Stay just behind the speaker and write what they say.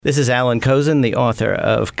This is Alan Kozin, the author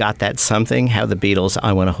of Got That Something, How the Beatles'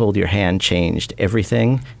 I Want to Hold Your Hand Changed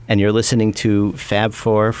Everything. And you're listening to Fab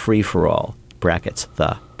Four Free for All, brackets,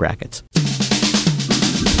 the brackets.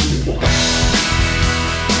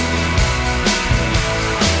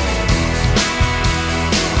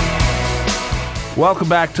 Welcome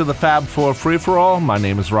back to the Fab Four Free for All. My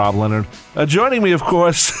name is Rob Leonard. Joining me, of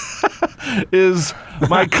course, is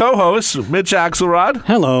my co-host, Mitch Axelrod.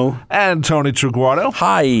 Hello. And Tony Triguardo.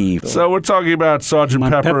 Hi. So we're talking about Sgt.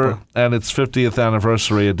 Pepper and its 50th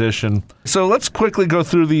anniversary edition. So let's quickly go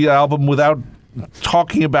through the album without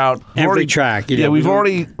talking about every track. We've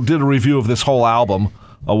already did a review of this whole album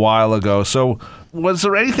a while ago. So was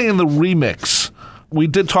there anything in the remix? We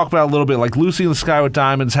did talk about a little bit, like Lucy in the Sky with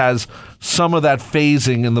Diamonds has some of that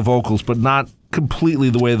phasing in the vocals, but not completely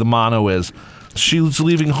the way the mono is. She's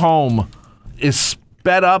Leaving Home is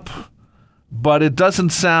sped up, but it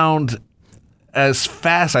doesn't sound as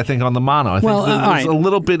fast, I think, on the mono. I think there's a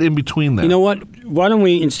little bit in between there. You know what? Why don't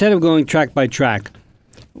we, instead of going track by track,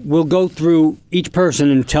 we'll go through each person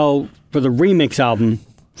and tell for the remix album.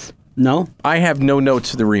 No? I have no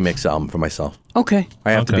notes for the remix album for myself. Okay.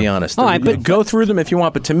 I have to be honest. All right, but go through them if you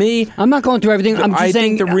want. But to me, I'm not going through everything. I'm just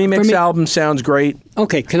saying think the remix album sounds great.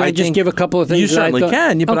 Okay, can I just give a couple of things? You certainly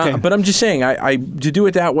can. Okay. But I'm just saying, I to do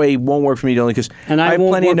it that way won't work for me, only because I have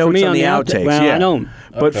plenty of notes on the outtakes. Well, yeah. I know.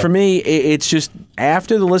 But for me, it's just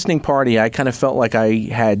after the listening party, I kind of felt like I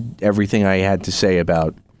had everything I had to say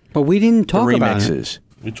about. But we didn't talk the about remixes.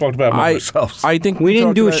 We talked about it ourselves. I think we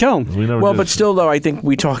didn't do a show. But still, though, I think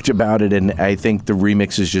we talked about it, and I think the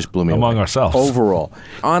remixes just blew me among away. Ourselves. Overall,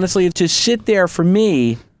 honestly, to sit there for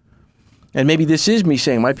me, and maybe this is me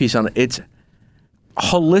saying my piece on it. It's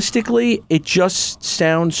holistically, it just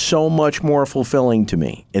sounds so much more fulfilling to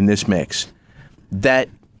me in this mix. That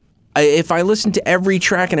if I listened to every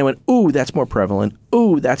track and I went, "Ooh, that's more prevalent.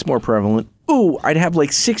 Ooh, that's more prevalent. Ooh," I'd have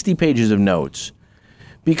like 60 pages of notes.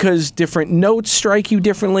 Because different notes strike you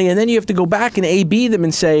differently, and then you have to go back and A/B them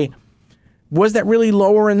and say, was that really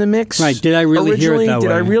lower in the mix? Right, did I really hear it that way?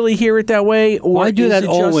 Did I really hear it that way? Or I do that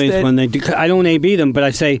always when they do. I don't A/B them, but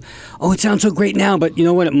I say, oh, it sounds so great now, but you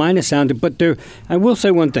know what, it might have sounded. But I will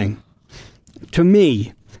say one thing. To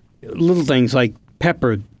me, little things like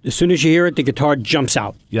Pepper, as soon as you hear it, the guitar jumps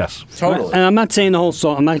out. Yes. Totally. And I'm not saying the whole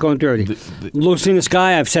song. I'm not going through everything. Lucy in the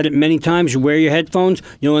Sky, I've said it many times. You wear your headphones.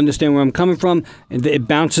 You'll understand where I'm coming from. It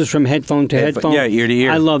bounces from headphone to headphone. Yeah, ear to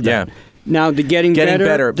ear. I love that. Yeah. Now, the getting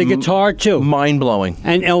better, the guitar, too. Mind-blowing.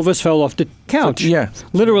 And Elvis fell off the couch. Yeah.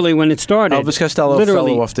 Literally, when it started. Elvis Costello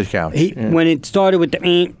fell off the couch. When it started with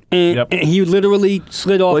the he literally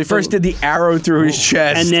slid off. Well, he first did the arrow through his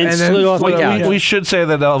chest. And then slid off the couch. We should say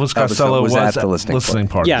that Elvis Costello was at the listening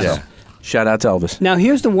party. Yes. Yeah. Shout out to Elvis. Now,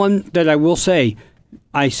 here's the one that I will say.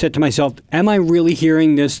 I said to myself, am I really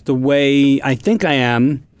hearing this the way I think I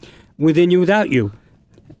am, Within You, Without You?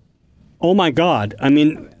 Oh, my God. I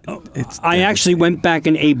mean, I actually went back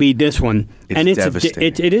and A/B'd this one. It's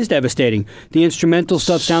devastating. It is devastating. The instrumental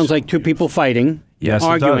stuff sounds like two people fighting,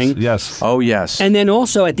 arguing. It does. Yes. Oh, yes. And then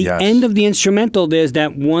also at the end of the instrumental, there's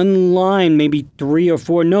that one line, maybe 3 or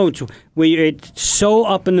 4 notes, where it's so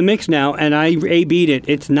up in the mix now, and I A/B'd it.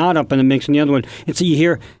 It's not up in the mix in the other one. And so you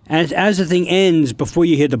hear, as the thing ends, before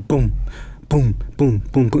you hear the boom, boom, boom,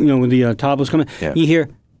 boom, boom, when the tablas coming, you hear,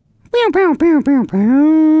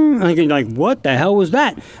 like, what the hell was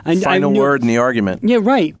that? Final word in the argument. Yeah,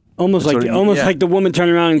 right. Almost like the woman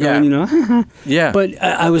turning around and going, Yeah. But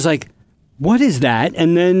I was like, what is that?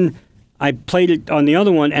 And then I played it on the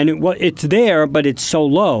other one, and it's there, but it's so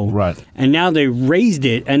low. Right. And now they raised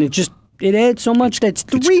it, and it adds so much. That's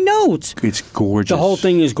 3 notes. It's gorgeous. The whole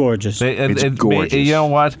thing is gorgeous. It's gorgeous. You know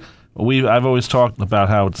what? I've always talked about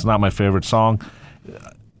how it's not my favorite song.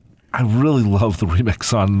 I really love the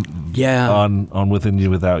remix on Within You,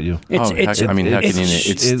 Without You. It's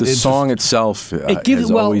the song itself. It gives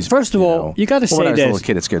first of all, you got to say when I was this. a little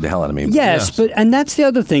kid, it scared the hell out of me. Yes, and that's the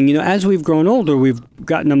other thing. As we've grown older, we've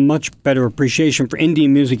gotten a much better appreciation for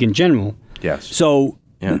Indian music in general. Yes. So,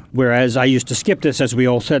 whereas I used to skip this, as we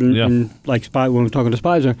all said, when we were talking to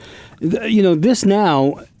Spicer, this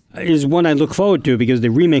now is one I look forward to because the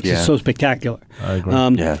remix is so spectacular. I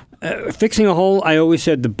agree. Fixing a Hole, I always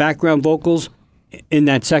said the background vocals in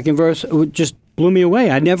that second verse just blew me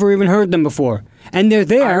away. I never even heard them before. And they're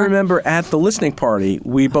there. I remember at the listening party,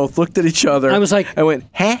 we both looked at each other. I was like, I went,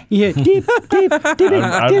 huh? Yeah, deep.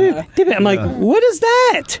 I'm like, what is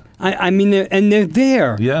that? I mean, they're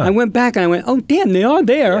there. Yeah. I went back and I went, oh, damn, they are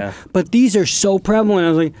there. Yeah. But these are so prevalent. I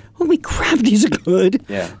was like, holy crap, these are good.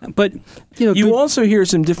 Yeah. But, you also hear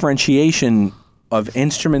some differentiation of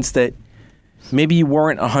instruments that maybe you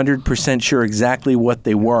weren't 100% sure exactly what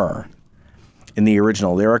they were in the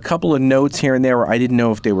original. There are a couple of notes here and there where I didn't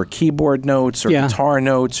know if they were keyboard notes or guitar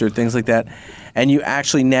notes or things like that. And you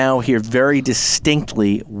actually now hear very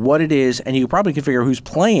distinctly what it is, and you probably can figure who's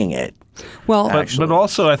playing it. Well, but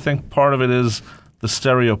also I think part of it is the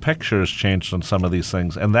stereo picture has changed on some of these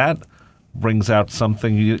things, and that brings out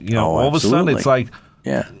something. You know, all of a sudden it's like,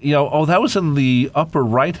 that was in the upper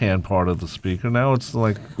right-hand part of the speaker. Now it's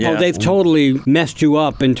like, they've totally messed you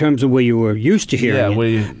up in terms of where you were used to hearing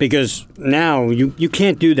it. Because now you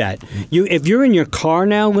can't do that. If you're in your car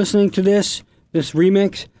now listening to this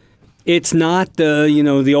remix, it's not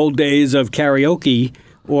the old days of karaoke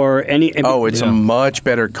or any. Oh, it's a much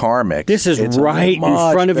better car mix. This is right in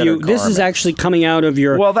front of you. This is actually coming out of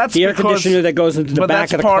your the air conditioner that goes into the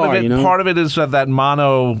back of the car. Part of it is that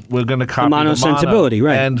mono. We're going to copy the mono sensibility,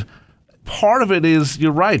 right? And part of it is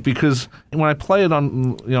you're right, because when I play it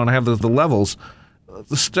on and I have the levels,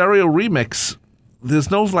 the stereo remix.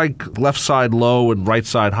 There's no like left side low and right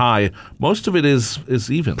side high. Most of it is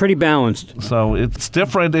even. Pretty balanced. So it's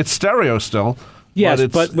different. It's stereo still. Yes,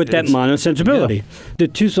 but with that mono sensibility. Yeah. The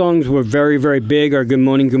two songs were very, very big, are Good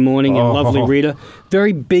Morning, Good Morning and Lovely Rita.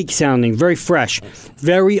 Very big sounding, very fresh,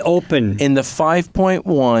 very open. In the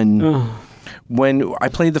 5.1, when I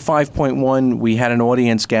played the 5.1, we had an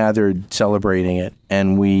audience gathered celebrating it,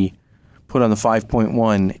 and we put on the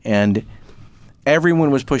 5.1, and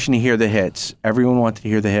everyone was pushing to hear the hits. Everyone wanted to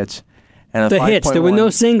hear the hits. And the hits. There were no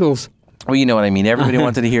singles. Well, you know what I mean. Everybody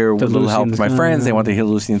wanted to hear With a Little Help from My Friends. They wanted to hear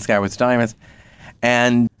Lucy in the Sky with Diamonds.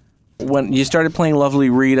 And when you started playing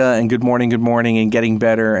Lovely Rita and Good Morning and Getting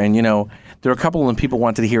Better, and, there were a couple of people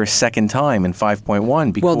wanted to hear a second time in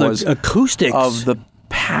 5.1 because the acoustics of the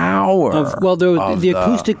power. The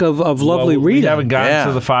acoustic of Lovely Rita. We haven't gotten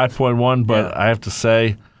to the 5.1, but I have to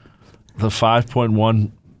say the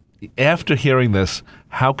 5.1, after hearing this,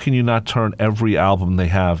 how can you not turn every album they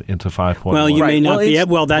have into 5.1? Well, you may not be.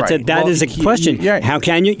 Well, that is a question. How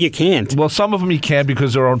can you? You can't. Well, some of them you can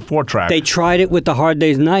because they're on 4-track. They tried it with the Hard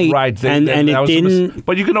Day's Night, right? And it didn't.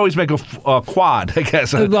 But you can always make a quad, I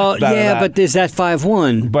guess. Well, but there's that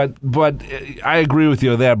 5.1. But I agree with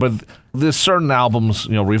you there. But there's certain albums,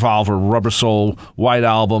 Revolver, Rubber Soul, White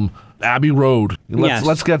Album, Abbey Road.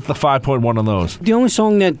 Let's get the 5.1 on those. The only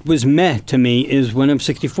song that was meh to me is When I'm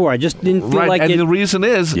 64. I just didn't feel like it. And the reason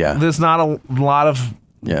is there's not a lot of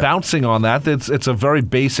bouncing on that. It's a very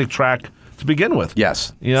basic track to begin with.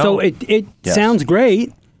 Yes. So it sounds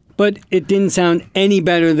great, but it didn't sound any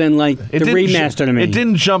better than the remaster to me. It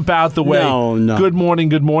didn't jump out the way Good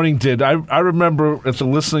Morning did. I remember at the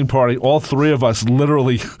listening party, all three of us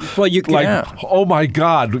literally oh my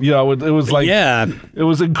God. It was like it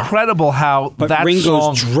was incredible how that Ringo's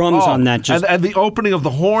song, drums on that and the opening of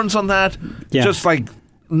the horns on that just like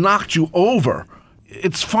knocked you over.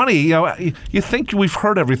 It's funny, you think we've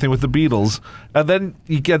heard everything with the Beatles, and then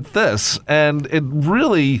you get this, and it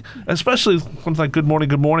really, especially something like Good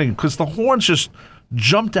Morning, because the horns just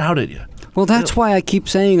jumped out at you. Well, that's why I keep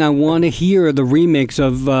saying I want to hear the remix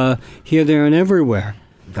of Here, There, and Everywhere.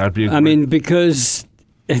 That'd be because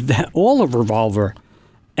all of Revolver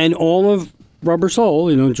and all of Rubber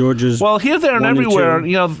Soul, George's. Well, Here, There, and Everywhere,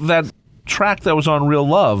 that track that was on Real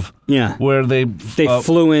Love, where they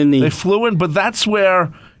flew in. They flew in, but that's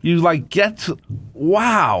where you get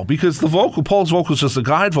wow, because the vocal, Paul's vocal is just a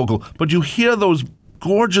guide vocal, but you hear those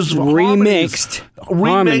gorgeous remixed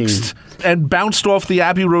and bounced off the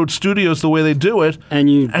Abbey Road studios the way they do it, and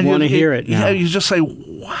you want to hear it now. Yeah, you just say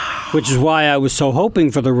wow, which is why I was so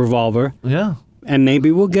hoping for the Revolver. Yeah, and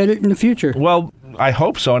maybe we'll get it in the future. Well, I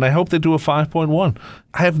hope so, and I hope they do a 5.1.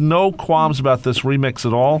 I have no qualms about this remix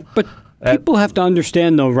at all, but people have to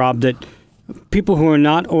understand, though, Rob, that people who are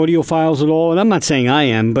not audiophiles at all, and I'm not saying I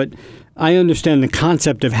am, but I understand the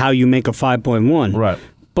concept of how you make a 5.1. Right.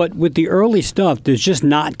 But with the early stuff, there's just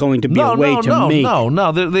not going to be a way to make.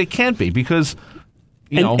 No, they can't be because.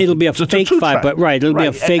 It'll be a fake 5, but it'll be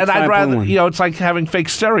a fake 5.1. And I'd rather, it's like having fake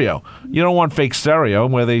stereo. You don't want fake stereo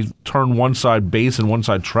where they turn one side bass and one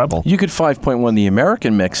side treble. You could 5.1 the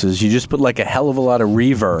American mixes. You just put a hell of a lot of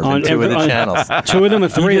reverb on two of the channels. 2 of them or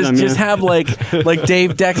 3 of them. Just have like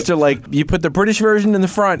Dave Dexter, you put the British version in the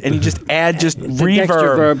front and you just add just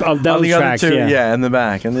reverb of those on the tracks, other 2, in the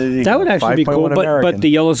back. And that would actually be cool. But the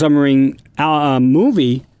Yellow Submarine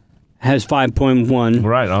movie has 5.1.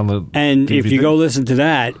 Right, on the And DVD. if you go listen to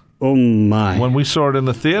that, oh my. When we saw it in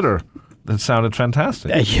the theater, it sounded fantastic.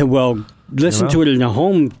 Listen to it in a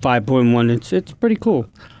home 5.1. It's pretty cool.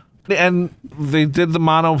 And they did the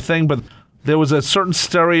mono thing, but there was a certain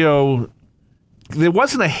stereo. There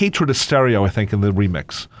wasn't a hatred of stereo, I think, in the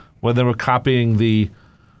remix, where they were copying the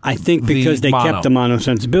I think because they mono. kept the mono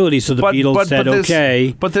sensibility, so the Beatles said, there's-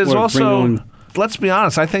 okay. But there's we're also, bringing- let's be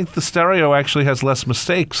honest, I think the stereo actually has less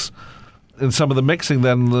mistakes in some of the mixing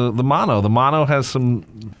than the mono. The mono has some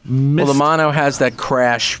Well, the mono has that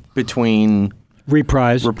crash between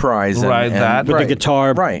reprise. reprise and, Right, that. With the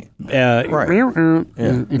guitar. Right. It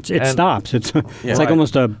And- stops. It's like Right.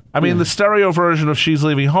 almost a. I mean, the stereo version of She's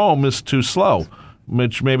Leaving Home is too slow,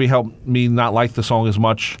 which maybe helped me not like the song as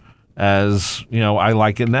much as, I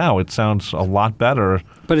like it now. It sounds a lot better.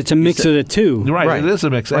 But it's a mix of the two. You're right, Right. it is a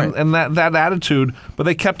mix. Right. And that attitude, but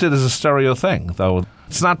they kept it as a stereo thing, though.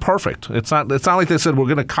 It's not perfect. It's not like they said, we're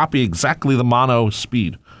going to copy exactly the mono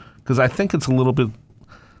speed, because I think it's a little bit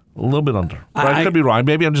under. But I could be wrong.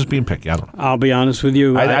 Maybe I'm just being picky. I don't know. I'll be honest with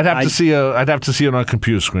you. I'd have to see it on a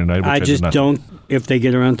computer screen. Which I did just not. don't. If they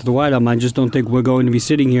get around to the White Album, I just don't think we're going to be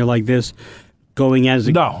sitting here like this, being as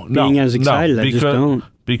excited. I just don't.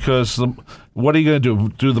 Because what are you going to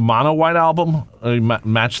do? Do the mono White Album?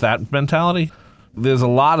 Match that mentality? There's a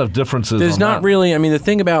lot of differences. There's on not that. really. I mean, the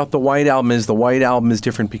thing about the White Album is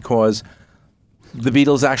different because the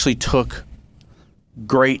Beatles actually took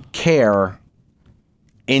great care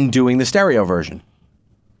in doing the stereo version,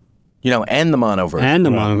 and the mono version. And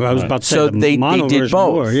the mono. I was about to say So the they mono did version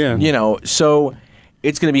both. more, yeah. So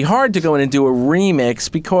it's going to be hard to go in and do a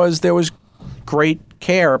remix because there was great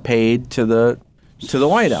care paid to the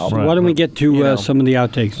White Album. Why don't we get to some of the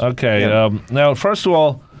outtakes? Okay. Yeah. Now, first of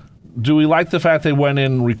all, do we like the fact they went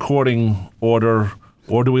in recording order,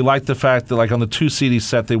 or do we like the fact that, like on the 2 CD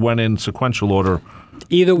set, they went in sequential order?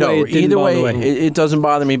 Either way, No, it didn't either bother way, me. it doesn't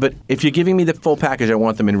bother me. But if you're giving me the full package, I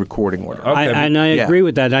want them in recording order. Okay. And I Yeah. agree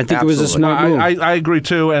with that. I think it was a Absolutely. smart move. I agree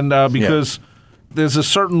too, and because there's a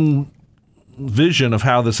certain vision of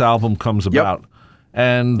how this album comes about,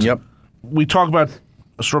 and Yep. we talk about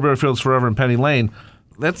Strawberry Fields Forever and Penny Lane.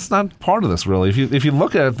 That's not part of this, really. If you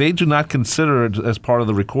look at it, they do not consider it as part of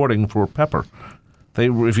the recording for Pepper.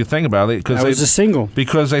 If you think about it, because That was a single.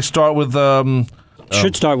 because they start with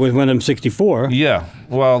Should start with When I'm 64. yeah,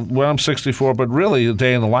 well, When I'm 64, but really, A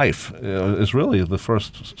Day in the Life is really the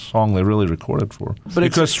first song they really recorded for. But it's-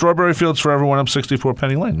 because Strawberry Fields Forever, When I'm 64,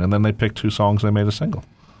 Penny Lane, and then they picked 2 songs, they made a single.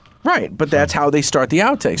 Right, but that's how they start the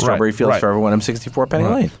outtakes. Strawberry Fields right. Forever, When I'm 64, Penny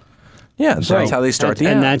Right. Lane. Yeah, so that's how they start the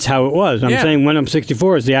and out. that's how it was. I'm Yeah. saying When I'm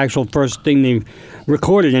 64 is the actual first thing they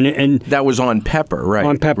recorded, and That was on Pepper, right?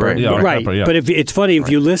 on Pepper. Right. Yeah, on right. Pepper, yeah. But if it's funny, if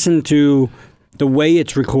you listen to the way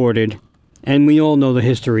it's recorded, and we all know the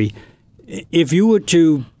history, if you were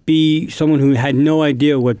to be someone who had no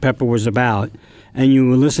idea what Pepper was about, and you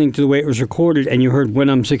were listening to the way it was recorded, and you heard When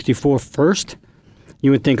I'm 64 first,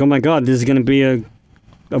 you would think, oh my God, this is going to be a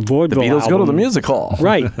vaudeville The Beatles go to the album. music hall.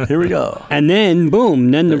 Right. Here we go. And then,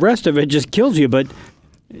 boom, then the rest of it just kills you. But,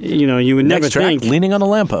 you would never Next track, think. Leaning on a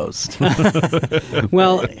Lamppost.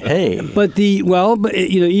 Well, Hey. but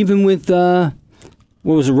even with, what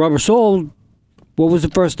was it, Rubber Soul, what was the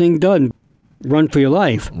first thing done? Run for Your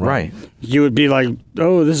Life. Right. You would be like,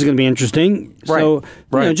 oh, this is going to be interesting. Right, So,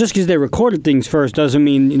 right. just because they recorded things first doesn't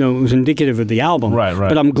mean, it was indicative of the album. Right.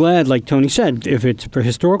 But I'm glad, like Tony said, if it's for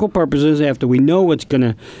historical purposes, after we know what's going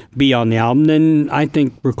to be on the album, then I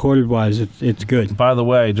think recorded-wise, it's good. By the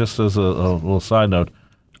way, just as a little side note,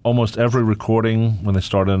 almost every recording when they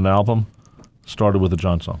started an album started with a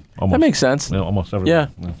John song. Almost. That makes sense. Almost every. Yeah.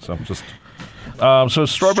 So just. So Strawberry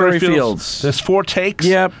Strawberry Fields. Fields. There's 4 takes.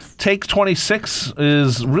 Yep. Take 26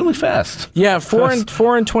 is really fast. Yeah, 4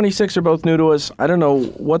 and 26 are both new to us. I don't know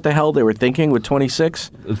what the hell they were thinking with 26.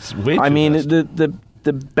 It's way too I mean, fast.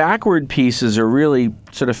 the backward pieces are really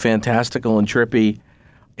sort of fantastical and trippy.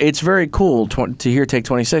 It's very cool to hear Take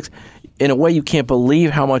 26. In a way, you can't believe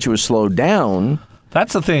how much it was slowed down.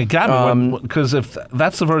 That's the thing. It got me because if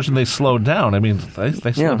that's the version they slowed down, I mean, they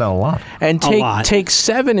slowed Yeah. down a lot. And lot. Take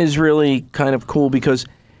 7 is really kind of cool because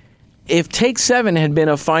if Take 7 had been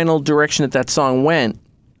a final direction that song went,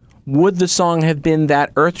 would the song have been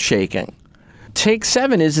that earth-shaking? Take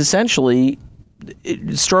 7 is essentially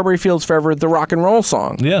Strawberry Fields Forever, the rock and roll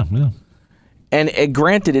song. Yeah. And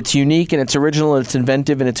granted, it's unique and it's original and it's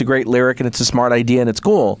inventive and it's a great lyric and it's a smart idea and it's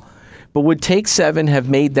cool. But would Take 7 have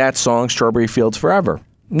made that song Strawberry Fields Forever?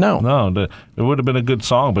 No. No, it would have been a good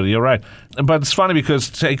song, but you're right. But it's funny because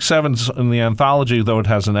Take 7's in the anthology, though it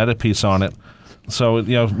has an edit piece on it. So,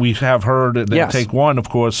 we have heard it. Yes. Take 1, of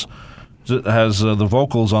course, has the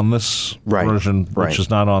vocals on this Right, version, right. which is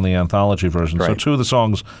not on the anthology version. So Right. 2 of the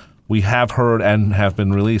songs we have heard and have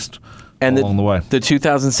been released along the way. The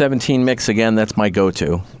 2017 mix, again, that's my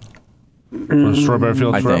go-to, For Strawberry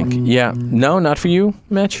Fields I Forever. think. Yeah. No, not for you,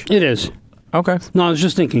 Mitch? It is. Okay. No, I was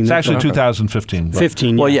just thinking. It's actually 2015. but-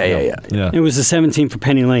 15. Well, yeah. yeah. Yeah. It was the 17 for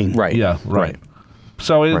Penny Lane. Right. Yeah, right.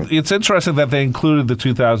 So Right. it's interesting that they included the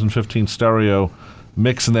 2015 stereo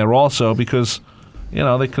mix in there also because,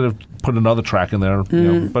 they could have put another track in there.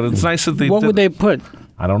 But it's nice that they What did. would they put?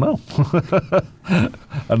 I don't know.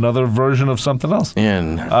 Another version of something else.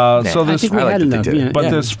 And So I there's, think we I like had that they enough. did it. Yeah, but yeah.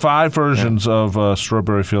 there's 5 versions of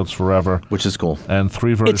Strawberry Fields Forever which is cool. and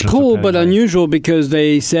 3 versions. It's cool, of but Penny Lane. unusual because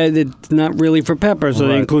they said it's not really for Pepper, so they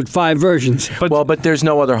Right. include 5 versions. But there's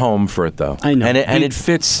no other home for it though. I know. and it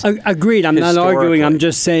fits. Agreed. I'm not arguing. I'm Historically.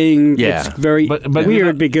 just saying Yeah. it's very But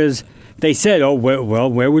weird because they said, "Oh,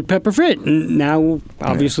 well, where would Pepper fit?" And now,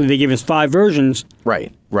 obviously, they give us 5 versions.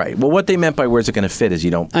 Right. Well, what they meant by where's it going to fit is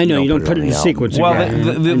you don't. I know you don't put it on in the album. sequence. Well,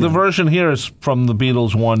 again. the version here is from the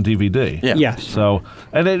Beatles 1 DVD. Yeah. Yes. So,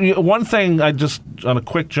 and then one thing I just, on a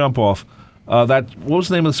quick jump off, what was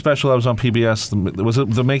the name of the special that was on PBS? Was it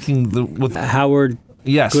with Howard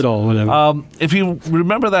Yes. Goodall, whatever. If you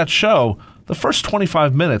remember that show, the first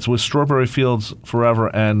 25 minutes was Strawberry Fields Forever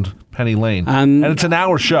and Penny Lane. And it's an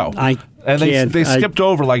hour show. And they skipped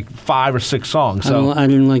over like 5 or 6 songs. So I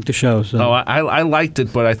didn't like the show. So. no, I liked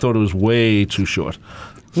it, but I thought it was way too short.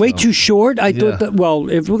 Way too short? I Yeah. thought that, well,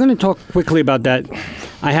 if we're going to talk quickly about that,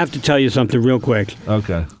 I have to tell you something real quick.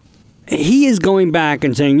 Okay. He is going back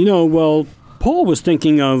and saying, Paul was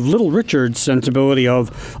thinking of Little Richard's sensibility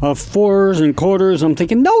of 4s and quarters. I'm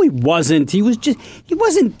thinking, no, he wasn't. He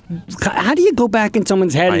wasn't. How do you go back in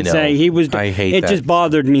someone's head I and know. say he was? I hate it. that. Just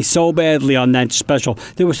bothered me so badly on that special.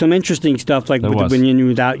 There was some interesting stuff like There with the was. When You Knew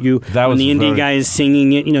Without You, That when was the Indian very- guy is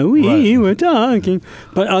singing it. We Right. were talking.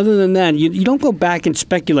 But other than that, you don't go back and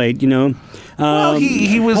speculate. Well,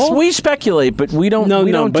 he was. We speculate, but we don't. No,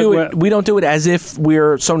 we no, don't but do we're- it. We don't do it as if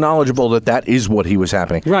we're so knowledgeable that is what he was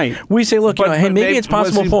happening. Right. We say, look, But- hey, but maybe it's was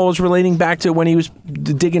possible he- Paul was relating back to when he was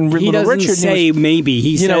digging He Little doesn't Richard. and say he was, maybe.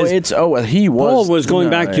 He says it's he was. Paul was going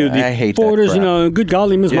no, back to the I hate borders. that crap. Good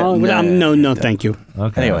golly, Miss Yeah, Molly. No, thank you.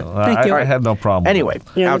 Okay. Anyway. Thank you. I had no problem. Anyway,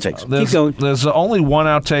 Yeah, outtakes. Keep going. There's only one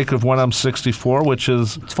outtake of When I'm 64, which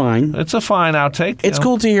is It's fine. it's a fine outtake. It's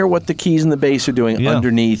cool to hear what the keys and the bass are doing Yeah.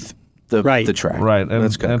 underneath the Right. track. Right, and,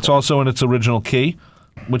 That's and it's also in its original key,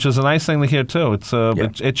 which is a nice thing to hear too. It's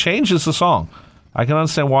it changes the song. I can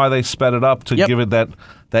understand why they sped it up to Yep. give it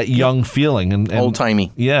that young feeling and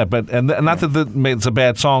Old-timey. Yeah, but and not that it's a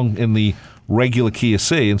bad song in the regular key of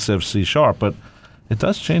C instead of C sharp, but it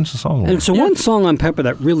does change the song a And little. it's the one song on Pepper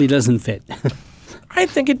that really doesn't fit. I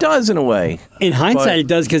think it does in a way. In hindsight, But- it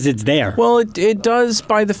does because it's there. Well, it does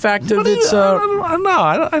by the fact of it's.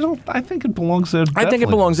 I don't. I think it belongs there. I think it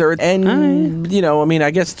definitely. belongs there, and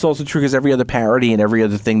I guess it's also true because every other parody and every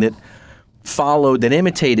other thing that followed that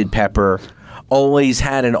imitated Pepper always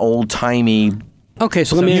had an old timey. Okay,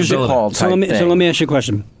 so let me ask music you. hall So type let thing. me ask you a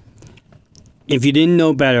question. If you didn't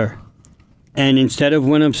know better, and instead of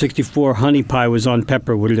When I'm 64, Honey Pie was on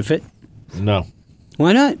Pepper, would it have fit? No.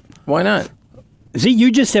 Why not? Why not? See,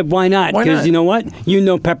 you just said why not? Why Because not? you know what? You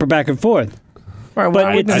know Pepper back and forth. All right, But why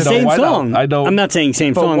it's would the I it- don't- same why not? song. I don't- I'm not saying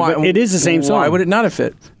same but song, why- but it is the same song. Why would it not have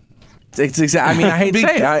fit? It's exactly. I mean, I hate to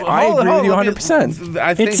say it. I Hold on, agree with you hold on, 100%.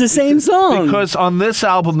 I think It's the same song. because on this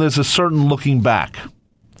album there's a certain looking back.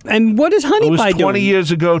 And what is Honey It was Pie 20 doing?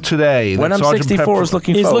 years ago today. When that I'm Sgt. 64 Pepper- is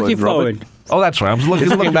looking He's forward. looking Robert. forward. Oh, that's right. I was looking,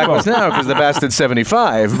 Looking looking backwards forward. now because the bastard's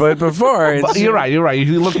 75. But before, it's, You're right.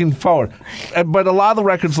 You're looking forward. But a lot of the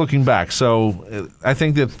records looking back. So I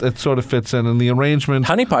think that it sort of fits in. And the arrangement.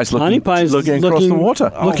 Honey Pie's looking, Honey Pie's looking across the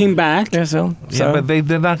water. Looking back. Yeah, so Yeah, but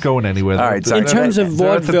they're not going anywhere. All right, They're- In terms of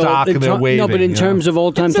they're at the vaudeville, dock and they're waving, no, but in terms of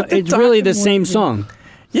old time, It's at the it's really dock the and same waving. song.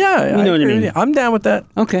 yeah, You know what I agree with mean. you. I'm down with that.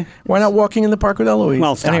 Okay. Why not Walking in the Park with Eloise?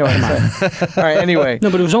 Well, stop. Anyway, Come all right. Anyway, No,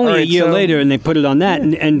 but it was only All a right, year so- later, and they put it on that,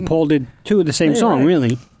 and Paul did two of the same Yeah, song. right.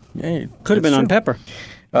 Really, Yeah, could have been on Pepper.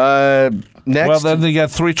 Next, Well, then they got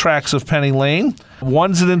 3 tracks of Penny Lane.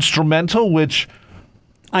 One's an instrumental, which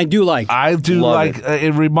I do like. I do Love like.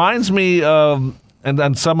 It reminds me of,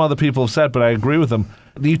 and some other people have said, but I agree with them.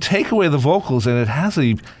 You take away the vocals, and it has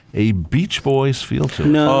a Beach Boys feel to it.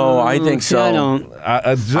 No, Oh, I think see, so. I don't.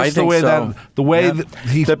 Just I the think way so. that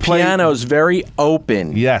Yeah. he's the played. piano's very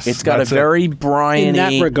open. Yes, it's got a that's it. very Brian-y. In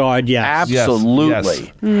that regard, yes.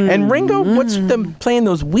 Absolutely. Yes. And Ringo, what's them playing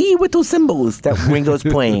those wee little cymbals that Ringo's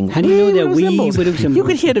playing? How do you know they're little wee cymbals. little cymbals? You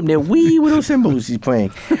can hear them. They're wee little cymbals he's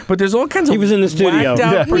playing. But there's all kinds of He was in the studio. whacked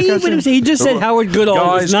out Wee percussion. Widow- He just said Howard Goodall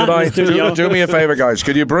was not in the studio. do me a favor, guys?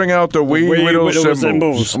 Could you bring out the wee Wee widow widow cymbals?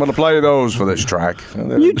 cymbals. I'm going to play those for this track.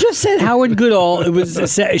 You just said Howard Goodall. It was it No,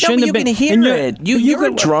 shouldn't but have you been. can hear and it. You're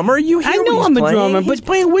a drummer. You hear I know what I'm he's a playing. drummer, He's but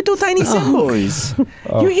playing little tiny cymbals.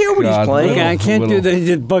 You hear what he's God, playing. Okay, I can't do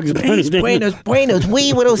the Bugs Bunny He's thing. buenos,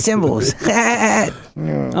 wee little cymbals.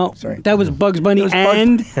 Oh, that was Bugs Bunny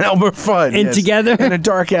and Elmer Fudd. and yes. together? In a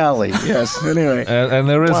dark alley. Yes. Anyway. And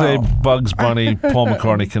there is a Wow. Bugs Bunny Paul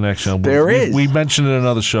McCartney connection. There is. We mentioned it in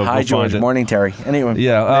another show. Hi, Go George. find it. Morning, Terry. Anyway.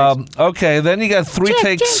 Yeah. Okay. Then you got 3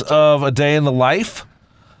 takes of A Day in the Life.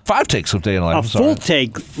 5 takes of Day in the Life. a I'm sorry. full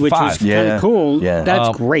take, which 5. is kind Yeah. of cool. Yeah.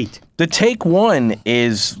 That's great. The take one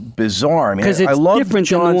is bizarre. I mean, 'Cause I it's love different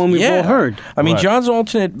than the John's, one we've all heard. I mean, Right. John's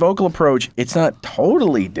alternate vocal approach, it's not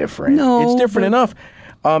totally different. No, It's different but- enough.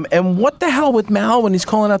 And what the hell with Mal when he's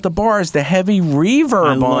calling out the bars, the heavy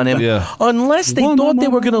reverb love on him, that. Yeah. unless they One thought more. they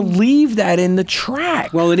were going to leave that in the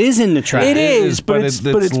track. Well, it is in the track. it is, but but it's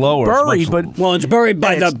it's lower. It's buried. much- But Well, it's buried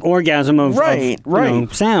by And the it's- orgasm of, Right, of, you know,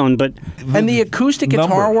 right. sound, but and the acoustic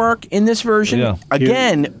guitar number. work in this version, Yeah.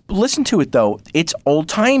 again, listen to it though. It's old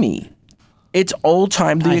timey. It's old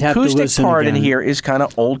time. The I'd have to acoustic listen part in again. here is kind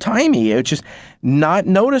of old timey. It's just not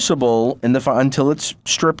noticeable in the until it's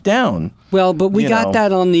stripped down. well, but we You got know.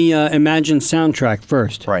 that on the Imagine soundtrack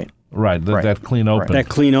first. Right. Right. Right. That clean open. That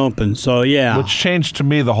clean open. So yeah. Which changed to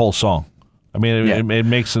me the whole song. I mean, Yeah. it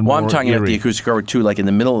makes it Well, more I'm talking about the eerie. acoustic guitar too, like in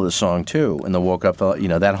the middle of the song too, and the woke up,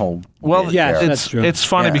 that whole. Well, bit yeah, there. that's true. it's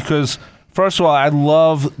funny Yeah. because first of all, I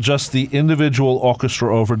love just the individual orchestra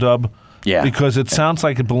overdub. Yeah. Because it sounds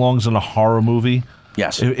like it belongs in a horror movie.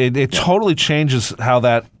 Yes. It totally changes how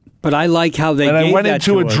that. but I like how they And I gave went that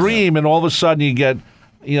into a to us. dream, and all of a sudden you get,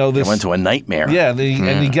 this. It went to a nightmare. Yeah,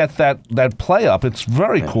 and you get that play up. It's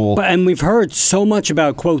very cool. But, and we've heard so much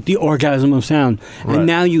about, quote, the orgasm of sound. Right. And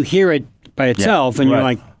now you hear it by itself, and you're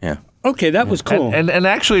Right. like, Yeah. okay, that was cool. And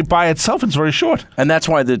actually, by itself, it's very short. And that's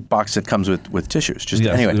why the box set comes with tissues. Just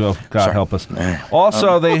Yes, anyway. oh, God Sorry. help us.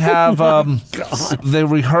 Also, they have the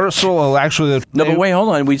rehearsal. Actually, No, but wait, hold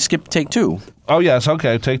on. We skipped take two. Oh yes,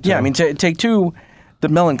 okay. Take 2. Yeah, I mean, take two, the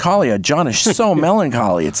melancholia. John is so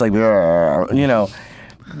melancholy. It's like, like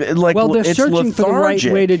well, they're it's searching for the right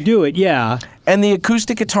lethargic. way to do it, yeah. And the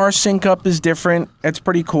acoustic guitar sync up is different. It's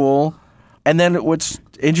pretty cool. And then what's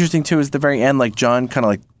interesting too is the very end, like John kind of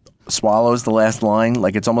like swallows the last line.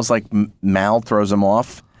 Like it's almost like Mal throws him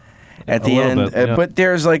off at the little end. bit, yeah. But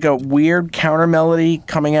there's like a weird counter melody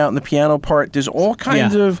coming out in the piano part. There's all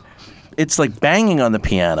kinds Yeah. of, it's like banging on the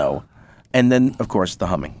piano. And then, of course, the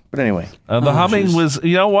humming. But anyway. The humming was.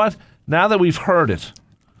 You know what? Now that we've heard it,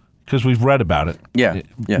 because we've read about it. Yeah,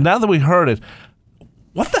 yeah. Now that we heard it,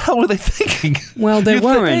 what the hell were they thinking? Well, they You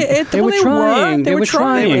think- weren't. They were well, trying. They were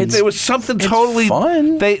trying. There was something It's totally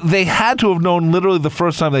fun. They had to have known literally the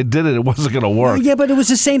first time they did it. It wasn't going to work. Yeah, but it was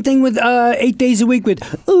the same thing with 8 Days a Week with,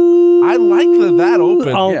 ooh. I like that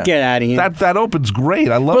open. Oh, Yeah. get out of here. That opens great.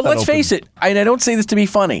 I love But that. let's face it, and I don't say this to be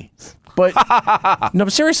funny, but no,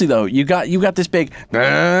 but seriously though, you got this big,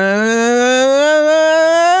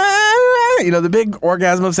 the big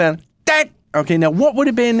orgasm of sound. Okay, now what would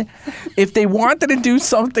have been if they wanted to do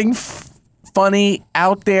something funny,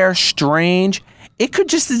 out there, strange? It could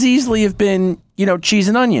just as easily have been, cheese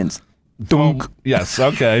and onions. Dunk. Yes.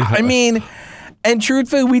 Okay. I mean. And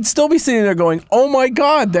truthfully, we'd still be sitting there going, "Oh my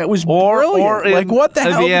God, that was brilliant!" Or in, like, what the in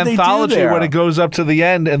hell the did anthology they do there? when it goes up to the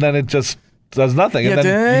end and then it just does nothing, and Yeah,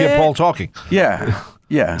 then you hear Paul talking. Yeah,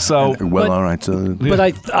 yeah. So- well, But- all right. So, But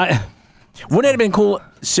I wouldn't it have been cool,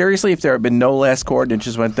 seriously, if there had been no last chord and it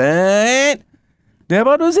just went that? Right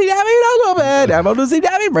to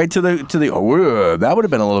the that would have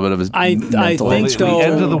been a little bit of a I mental think image. The so.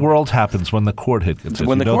 end of the world happens when the chord hit. Gets hit.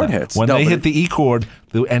 When You the know chord that. hits. When No, they but hit the E chord,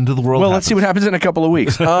 the end of the world. Well, happens. let's see what happens in a couple of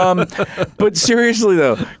weeks. But seriously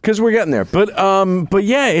though, because we're getting there. But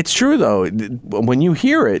yeah, it's true though. When you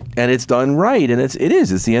hear it and it's done right, and it's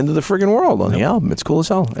the end of the friggin' world on the album. It's cool as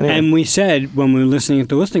hell. Anyway. And we said when we were listening at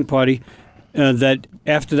the listening party that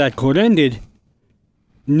after that chord ended,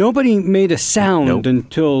 nobody made a sound Nope.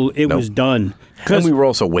 until it Nope. was done. And we were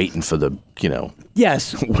also waiting for the,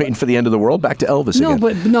 Yes, waiting for the end of the world. Back to Elvis again.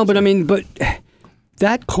 but I mean,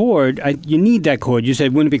 that chord, you need that chord. You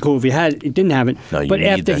said, wouldn't it be cool if you it didn't have it? No, you but need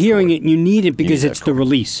after that hearing chord. it, you need it because need it's that the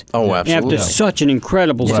release. Oh, absolutely. After such an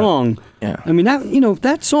incredible song. Yeah. I mean,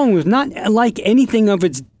 that song was not like anything of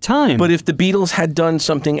its time. But if the Beatles had done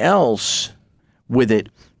something else with it,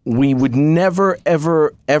 we would never,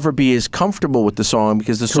 ever, ever be as comfortable with the song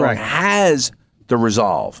because the song Correct. has the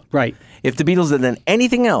resolve. Right. If the Beatles had done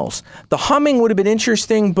anything else, the humming would have been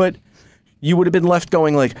interesting, but you would have been left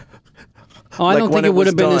going like. Oh, I like don't when think it would was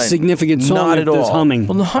have been a done. significant song Not if at there's all. humming.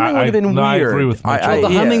 Well, the humming would have been no, I weird. agree with Mitchell. The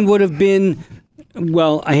humming would have been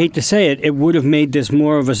Well, I hate to say it, it would have made this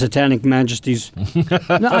more of a Satanic Majesty's. No,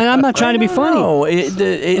 and I'm not trying to be funny. No,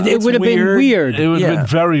 It would have been weird. It would have been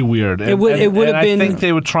very weird. It would have been. I think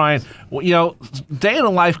they would try and, Day in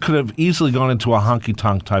the Life could have easily gone into a honky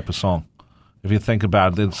tonk type of song. If you think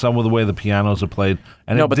about it, some of the way the pianos are played,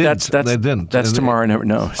 and no, it but didn't. they didn't. That's Tomorrow Never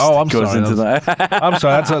Knows. Oh, I'm goes sorry. Into that. I'm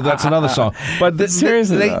sorry. That's another song. But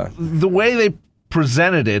Seriously, the way they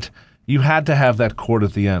presented it, you had to have that chord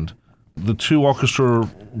at the end. The two orchestra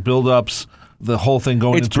build-ups, the whole thing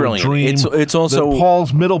going It's into brilliant. a dream. It's also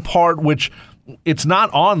Paul's middle part, which it's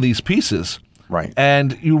not on these pieces, right?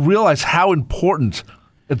 And you realize how important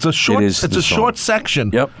it's a short. It's a short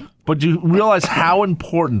section. Yep. But you realize how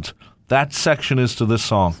important that section is to this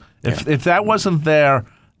song. If that wasn't there,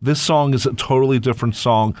 this song is a totally different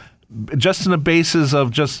song. Just in the basis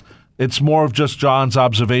of it's more of just John's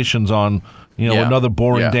observations on another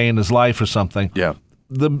boring day in his life or something. Yeah.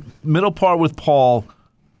 The middle part with Paul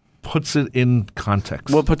puts it in context.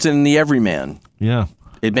 Well, it puts it in the everyman. Yeah.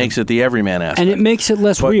 It makes it the everyman aspect. And it makes it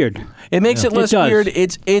less weird. It makes it less It does. weird.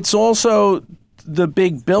 It's also the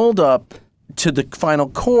big build up to the final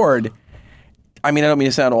chord. I mean, I don't mean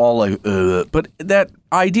to sound all like, but that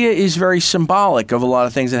idea is very symbolic of a lot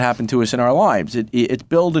of things that happen to us in our lives. It's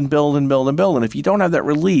build and build and build and build, and if you don't have that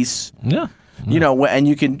release, and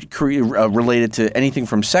you can relate it to anything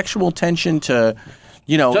from sexual tension to,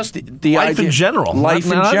 just the life idea, in general. Life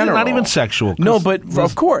in general, not even sexual. No, but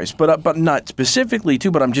of course, but not specifically too.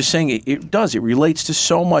 But I'm just saying it does. It relates to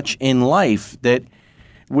so much in life that.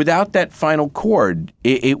 Without that final chord,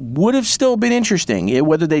 it would have still been interesting.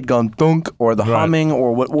 Whether they'd gone thunk or the humming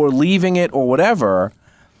or leaving it or whatever,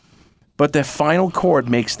 but the final chord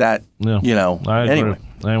makes that. I agree.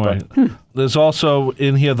 Anyway, there's also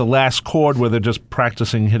in here the last chord where they're just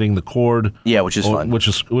practicing hitting the chord. Yeah, which is fun. Which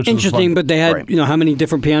is interesting. fun. But they had how many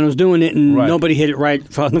different pianos doing it, and nobody hit it right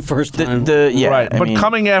from the first time. But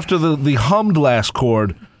coming after the hummed last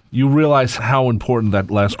chord. You realize how important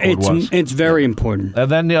that last chord was. It's very important.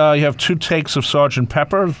 And then you have two takes of Sgt.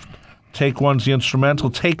 Pepper. Take 1's the instrumental.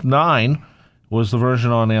 Take 9 was the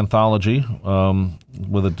version on Anthology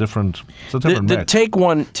with a different mix. The take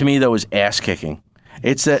 1, to me, though, is ass-kicking.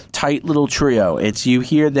 It's that tight little trio. You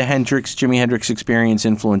hear the Jimi Hendrix Experience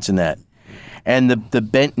influence in that. And the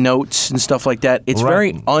bent notes and stuff like that. It's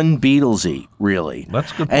very un-Beatlesy, really.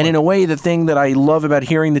 That's a good point. And in a way, the thing that I love about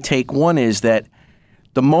hearing the take 1 is that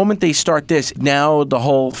the moment they start this, now the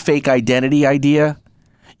whole fake identity idea,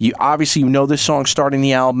 you obviously know this song starting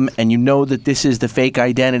the album, and you know that this is the fake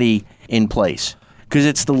identity in place. Because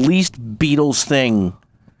it's the least Beatles thing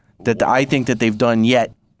that I think that they've done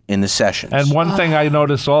yet in the sessions. And one thing I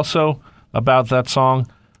noticed also about that song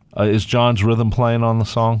is John's rhythm playing on the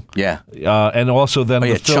song. Yeah. And also then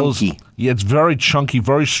the fills. Chunky. Yeah, it's very chunky,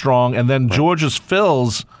 very strong. And then George's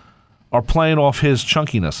fills are playing off his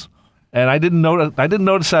chunkiness. And I didn't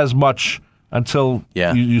notice as much until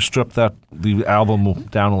you stripped the album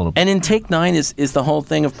down a little bit. And in take 9 is the whole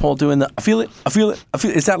thing of Paul doing the I feel it.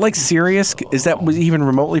 Is that like serious? Was it even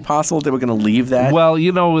remotely possible they were going to leave that? Well,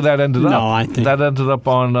 that ended up. No, I think that ended up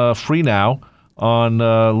on Free Now on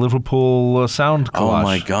Liverpool Sound Collage. Oh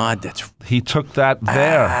my God, he took that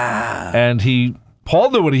there, and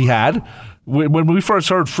Paul knew what he had. When we first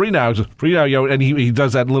heard Free Now, Free Now, and he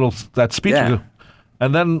does that speech,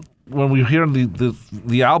 and then. When we hear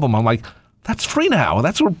the album, I'm like, that's Free Now.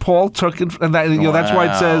 That's where Paul took it, and that's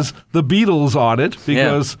why it says the Beatles on it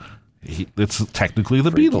because it's technically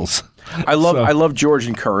the Beatles. I love George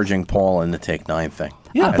encouraging Paul in the take 9 thing.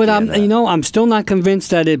 Yeah, but I'm still not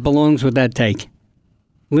convinced that it belongs with that take.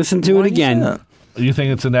 Listen to it again. You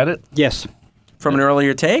think it's an edit? Yes. From an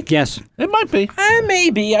earlier take? Yes. It might be.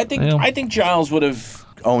 Maybe. I think Giles would have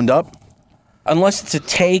owned up, unless it's a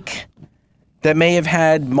take that may have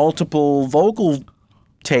had multiple vocal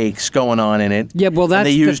takes going on in it. Yeah, well, that's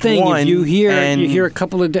the thing. If you hear a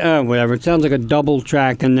couple of whatever, it sounds like a double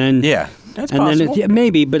track, and then that's and possible. Then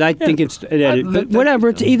maybe, but I think it's an edit. But whatever,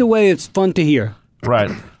 it's either way, it's fun to hear.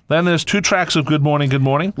 Right. Then there's 2 tracks of Good Morning, Good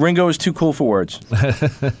Morning. Ringo is too cool for words.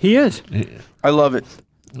 He is. I love it.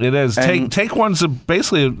 It is. Take 1's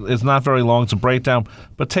basically it's not very long. It's a breakdown,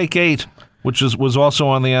 but take 8, which was also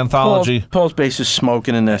on the Anthology. Paul's bass is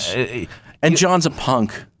smoking in this. And John's a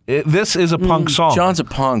punk. This is a punk song. John's a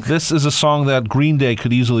punk. This is a song that Green Day could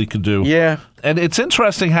do. Yeah. And it's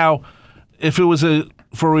interesting how if it was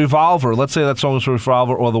for Revolver, let's say that song was for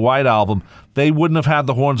Revolver or the White Album, they wouldn't have had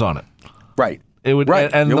the horns on it. Right. It would.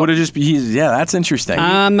 Right. And it would have just been, that's interesting.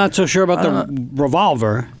 I'm not so sure about the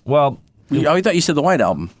Revolver. Well, Oh, I thought you said the White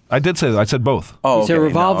Album. I did say that. I said both. Oh, You said okay.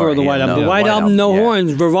 Revolver or the White Album. no, The White Album, no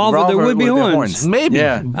horns. Revolver, there would be horns. Maybe.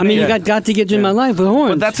 Yeah. I mean, you got to get you in my life with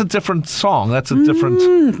horns. But that's a different song. That's a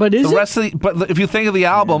different. But is the it? rest of the, but if you think of the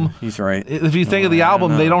album, He's right. if you think of the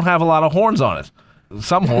album, they don't have a lot of horns on it.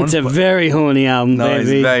 Some horns. It's a very horny album,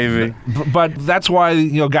 baby. baby. But that's why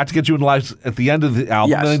Got to Get You in Life at the end of the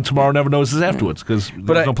album, Yes. and then Tomorrow Never Knows is afterwards because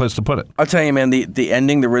there's no place to put it. I'll tell you, man, the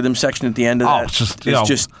ending, the rhythm section at the end of that it's just, is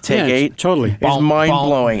just take Yeah, it's 8. totally. It's Bum,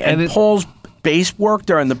 mind-blowing. bum. And And Paul's bass work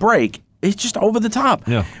during the break is just over the top.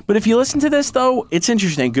 Yeah. But if you listen to this, though, it's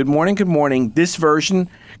interesting. Good Morning, Good Morning. This version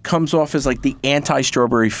comes off as like the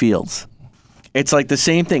anti-Strawberry Fields. It's like the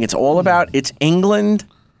same thing. It's all about, it's England,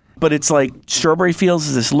 but it's like Strawberry Fields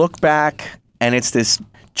is this look back, and it's this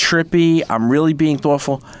trippy, I'm really being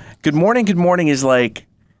thoughtful. Good Morning is like,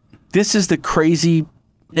 this is the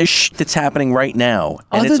crazy-ish that's happening right now.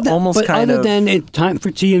 And it's almost kind other of... than it's time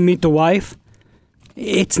for tea and meet the wife,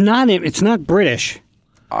 it's not British.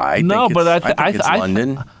 I think No, it's, but I think it's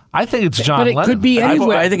London. I think it's John But it Lennon. could be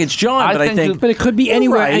anywhere. I think it's John, I but I think think... that- But it could be You're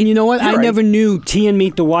anywhere. right. And you know what? You're I right. never knew Tea and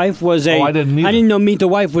Meet the Wife was a. Oh, I didn't either. I didn't know Meet the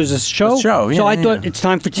Wife was a show. show, yeah, so I yeah. thought it's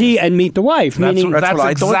time for tea and meet the wife. Meaning, That's what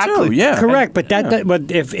I thought exactly too, yeah. correct. But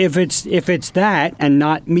but if it's that and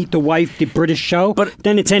not Meet the Wife, the British show, But-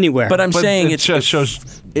 then it's anywhere. But I'm But saying it it's... just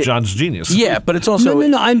shows John's genius. Yeah, but it's also...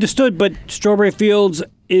 no, I understood. But Strawberry Fields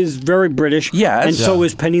is very British. Yes. and so Yeah.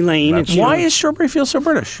 is Penny Lane. That's- It's, you Why know, is Strawberry Fields so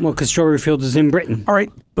British? well, because Strawberry Fields is in Britain. All right,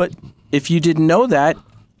 but if you didn't know that,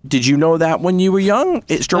 did you know that when you were young?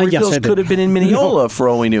 Strawberry yes, I Fields did. could have been in Mineola for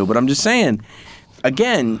all we knew. But I'm just saying,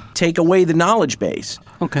 again, take away the knowledge base.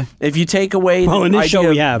 Okay. If you take away Well, the in this idea show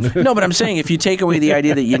we of- have. No, but I'm saying if you take away the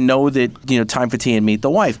idea that time for tea and meet the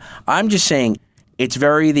wife. I'm just saying it's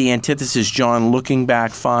very the antithesis, John, looking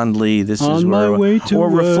back fondly. This is On my where way to or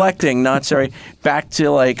work. reflecting, not sorry, back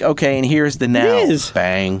to like, okay, and here's the now. is.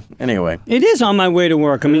 Bang. Anyway. It is on my way to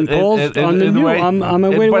work. I mean, Paul's on the new. I'm on my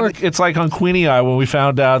way to but work. It's like on Queenie Eye when we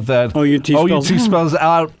found out that OUT spells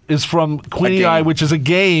out is from Queenie game. Eye, which is a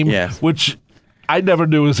game, Yeah. which I never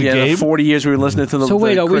knew was a Yeah, the game. 40 years we were listening to the So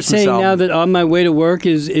wait, the are we Christmas saying album. now that on my way to work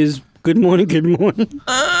is Good Morning, Good Morning?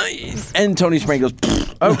 And Tony Spring goes,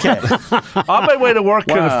 "Pfft, okay. On my way to work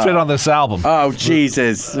could Wow. have fit on this album. Oh,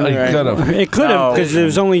 Jesus. All I right. could have. It could have No. because there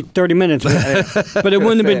was only 30 minutes, but it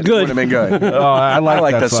wouldn't have been Would have good. been good. Oh, I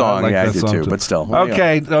like that song. like Yeah, I that do song too, but still. What do you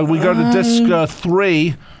Okay, we go to disc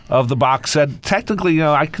 3 of the box set. Technically,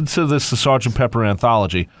 I consider this the Sgt. Pepper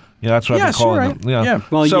anthology. Yeah, that's what Yes, I've been calling you're them. right. Yeah.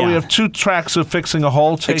 Well, so yeah. we have 2 tracks of Fixing a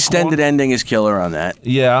Hole. Take Extended one. ending is killer on that.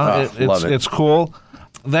 Yeah, Oh, love it. it's cool.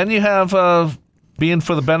 Then you have Being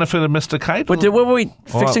for the Benefit of Mr. Kite. But wait.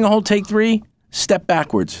 Fixing a Hole, take 3, step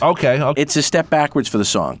backwards. Okay. It's a step backwards for the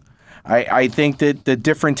song. I think that the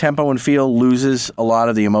different tempo and feel loses a lot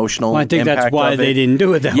of the emotional Well, I think impact that's why of they it. didn't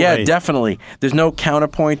do it that Yeah, way. definitely. There's no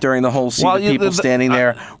counterpoint during the whole scene Well, of yeah, people standing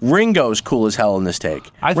there. Ringo's cool as hell in this take.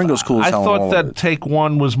 Ringo's cool as I hell. in thought all of that it. take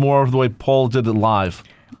 1 was more of the way Paul did it live.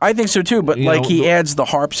 I think so too, but You like know, he adds the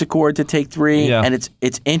harpsichord to take 3, Yeah. and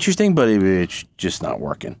it's interesting, but it's just not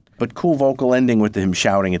working. But cool vocal ending with him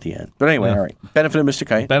shouting at the end. But anyway, all right. Benefit of Mr.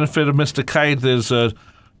 Kite. Benefit of Mr. Kite, there's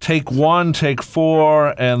take 1, take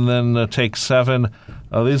 4, and then take 7.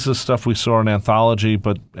 These are stuff we saw in Anthology,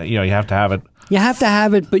 but you have to have it. You have to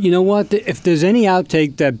have it, but you know what? If there's any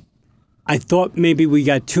outtake that I thought maybe we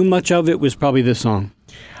got too much of, it was probably this song.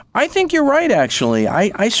 I think you're right, actually.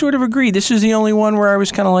 I sort of agree. This is the only one where I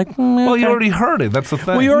was kind of like, Well, you okay. already heard it. That's the thing.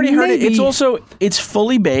 Well, you already heard it. Maybe. It's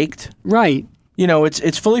fully baked. Right.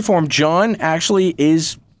 It's fully formed. John actually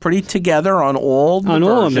is pretty together on all the On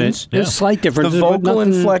all of versions. it. There's slight The differences. but vocal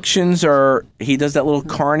nothing- inflections are, he does that little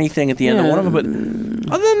carny thing at the end of Yeah. one of them,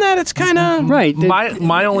 but other than that, it's kind of... Right.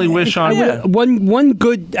 My only wish on One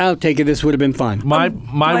good outtake of this would have been fine. my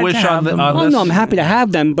glad wish to have on, them. on Oh, this no, I'm happy to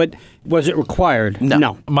have them, but was it required?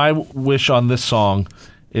 No. my wish on this song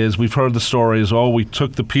is we've heard the stories. Oh, we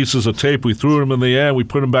took the pieces of tape, we threw them in the air, we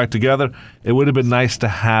put them back together. It would have been nice to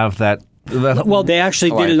have that. Well, they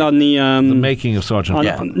actually did it on the the making of Sgt. on,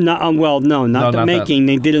 Pepper. not on, well, no, not No, the not making.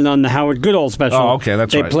 They did it on the Howard Goodall special. Oh, okay,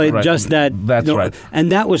 that's they right, played right. just that. That's right.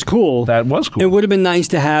 And that was cool. That was cool. It would have been nice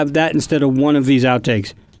to have that instead of one of these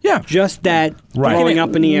outtakes. Yeah. Just that Right. throwing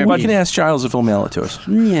up in the air. We can ask Giles if he'll mail it to us.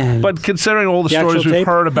 Yeah. But considering all the The stories actual we've tape?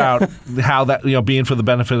 heard about how that being for the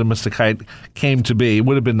benefit of Mr. Kite came to be, it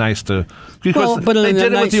would have been nice to because Well, but they in a did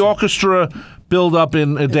it with nice- the orchestra build up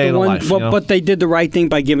in A Day in the Life. But they did the right thing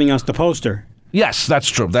by giving us the poster. Yes, that's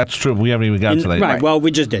true. That's true. We haven't even gotten to that yet. Right. Well,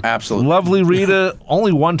 we just did. Absolutely. Lovely Rita,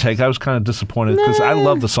 only one take. I was kind of disappointed because I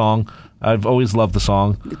love the song. I've always loved the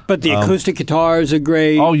song. But the acoustic guitars are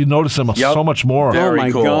great. Oh, you notice them so much more. Very oh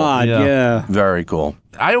my cool. God! Yeah. Yeah. Very cool.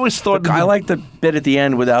 I always thought... I like the bit at the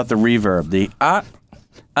end without the reverb. The Yeah,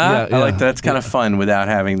 I yeah. like that. It's kind of fun without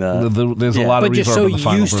having there's Yeah. a lot of But you're reverb so in the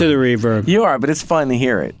final used to the version. reverb. You are, but it's fun to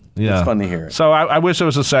hear it. Yeah. It's fun to hear it. So I wish there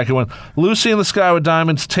was a second one. Lucy in the Sky with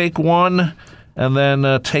Diamonds, take 1, and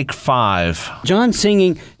then take 5. John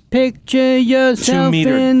singing, "Picture yourself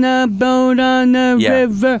metered. in a boat on the Yeah.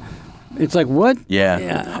 river." It's like what?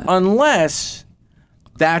 Yeah. Unless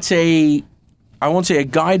that's I won't say a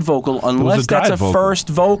guide vocal, unless guide that's a vocal. first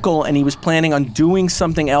vocal and he was planning on doing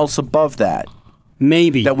something else above that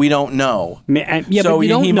Maybe. that we don't know. Yeah, but we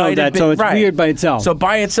don't know might have that, so it's right. weird by itself. So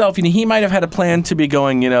by itself, he might have had a plan to be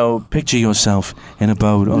going, picture yourself in a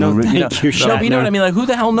boat on No, a river. thank you, No, but you know Shatner. what I mean? Like, who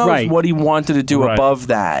the hell knows Right. what he wanted to do Right. above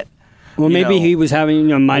that? well, maybe know. he was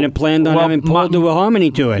having, might have planned on Well, having Paul my- do a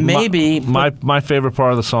harmony to it. Maybe. My favorite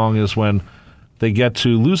part of the song is when they get to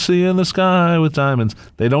Lucy in the Sky with Diamonds.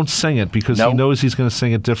 They don't sing it because he Nope. knows he's going to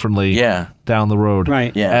sing it differently Yeah. down the road.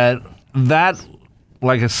 Right. Yeah. And that,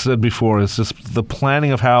 like I said before, is just the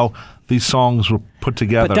planning of how these songs were put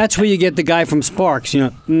together. But that's where you get the guy from Sparks, Yeah.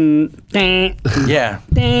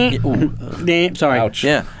 Sorry. Ouch.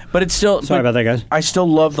 Yeah. But it's still. Sorry but about that, guys. I still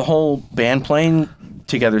love the whole band playing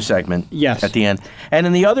together segment. Yes. At the end. And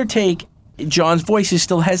in the other take, John's voice is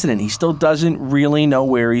still hesitant. He still doesn't really know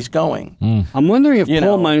where he's going. I'm wondering if You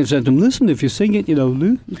Paul know. might have said to him, listen, if you sing it,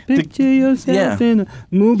 picture yourself yeah. in,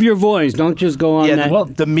 move your voice. Don't just go on Yeah, that. well,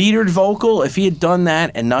 the metered vocal, if he had done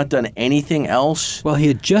that and not done anything else, Well, he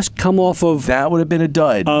had just come off of that would have been a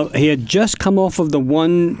dud. he had just come off of the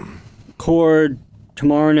one chord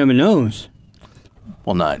Tomorrow Never Knows.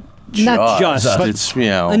 Well, not just, but- it's,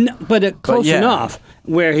 But close yeah. enough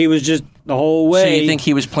where he was just the whole way. So you think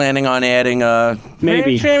he was planning on adding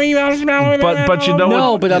Maybe. But you know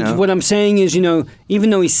No, what? but what I'm saying is, even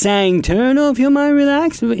though he sang "Turn Off Your Mind,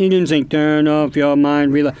 Relax," he didn't sing "Turn Off Your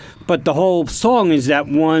Mind, Relax." But the whole song is that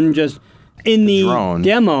one just in the Drone.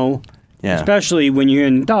 demo, Yeah. especially when you're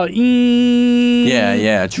in.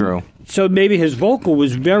 Yeah, true. So maybe his vocal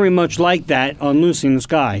was very much like that on "Lucy in the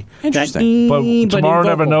Sky." Interesting. But in Tomorrow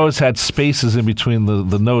Never vocal. Knows had spaces in between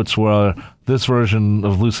the notes, where this version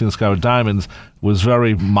of Lucy in the Sky with Diamonds was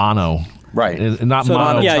very mono. Right. Not So,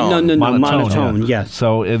 mono. yeah, no, monotone, yeah. yes.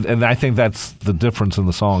 So, and I think that's the difference in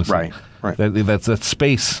the songs. Right. That's that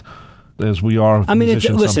space, as we are. I mean,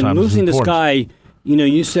 musicians listen, sometimes, is "Lucy in the important. Sky."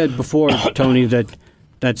 You said before, Tony, that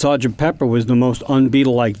Sgt. Pepper was the most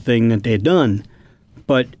un-Beatle-like thing that they had done,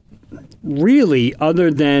 but really,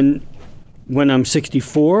 other than When I'm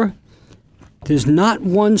 64, there's not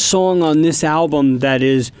one song on this album that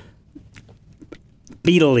is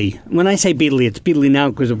Beatle-y. When I say Beatle-y, it's Beatle-y now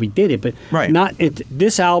because we did it, but Right.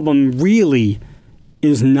 this album really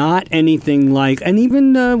is not anything like, and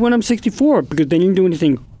even When I'm 64, because they didn't do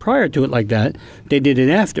anything prior to it like that. They did it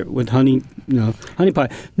after with Honey Pie.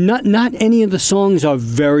 Not any of the songs are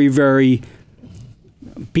very, very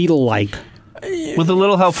Beatle-like. With a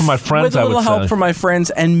little help from my friends, With a I little would help say. from my friends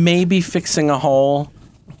and maybe fixing a hole.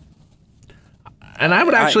 And I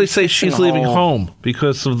would actually say fixing She's a Leaving hole. Home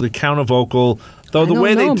because of the counter vocal. Though the don't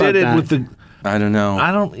way they know did about it that. with the. I don't know.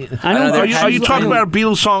 I don't. I don't Are think you she's- talking about a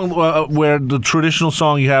Beatles song where the traditional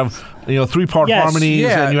song you have, 3-part Yes. harmonies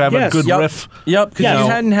Yeah, and you have yes. a good Yep. riff? Yep, because Yeah.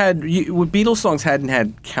 you hadn't had Beatles songs hadn't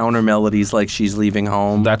had counter melodies like "She's Leaving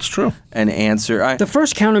Home" That's true. and "Answer." The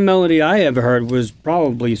first counter melody I ever heard was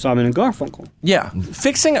probably Simon and Garfunkel. Yeah,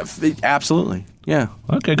 fixing it. Absolutely. Yeah.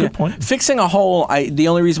 Okay, good point. Fixing a hole. The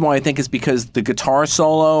only reason why I think is because the guitar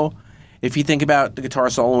solo. If you think about the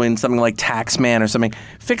guitar solo in something like Taxman or something,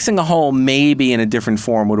 fixing a hole maybe in a different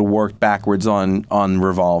form would have worked backwards on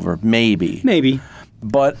Revolver. Maybe.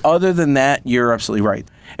 But other than that, you're absolutely right.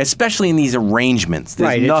 Especially in these arrangements. There's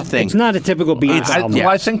Right, nothing. It's not a typical Beatles album. Well,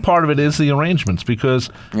 I think part of it is the arrangements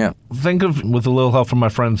because Yeah. think of, with a little help from my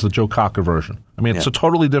friends, the Joe Cocker version. I mean, it's Yeah. a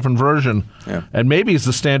totally different version. Yeah. And maybe it's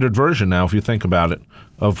the standard version now, if you think about it,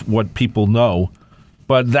 of what people know.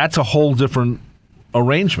 But that's a whole different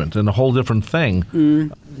arrangement and a whole different thing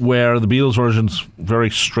where the Beatles version's very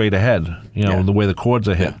straight ahead, Yeah. the way the chords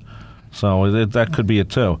are hit. So that could be it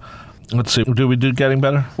too. Let's see. Do we do Getting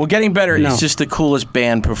Better? Well, Getting Better No. is just the coolest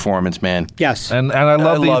band performance, man. Yes. And I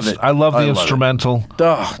love love it. I love the I love it. instrumental.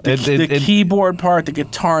 Ugh, the It- keyboard part, the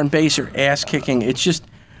guitar and bass are ass kicking. It's just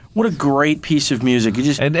what a great piece of music. You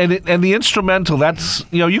just And the instrumental, that's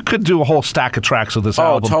you could do a whole stack of tracks of this Oh,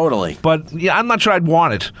 album. totally. But yeah, I'm not sure I'd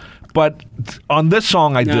want it But on this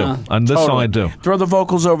song, I do. No. On this song, I do. Throw the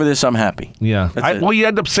vocals over this, I'm happy. Yeah. That's it. Well, you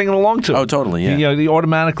end up singing along to it. Oh, totally, yeah. You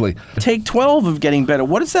automatically. Take 12 of getting better.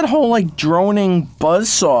 What is that whole like droning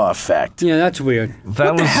buzzsaw effect? Yeah, that's weird.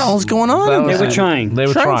 What the hell's going on? They were trying. They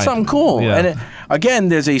were Trying trying something cool. Yeah. And again,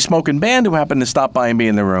 there's a smoking band who happened to stop by and be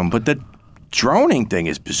in the room, but the droning thing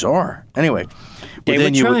is bizarre. Anyway, They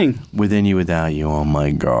were trying. Within You Without You. Oh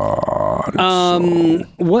my God.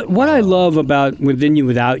 What I love about Within You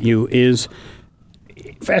Without You is,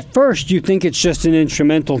 at first you think it's just an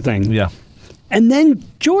instrumental thing, Yeah. and then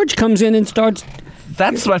George comes in and starts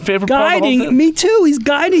That's my favorite part of the whole guiding. thing. Me too. He's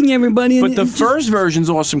guiding everybody. And But the it's just- first version's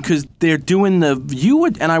awesome because they're doing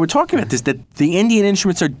and I would talk about this, that the Indian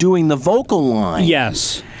instruments are doing the vocal line.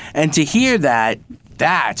 yes, And to hear that,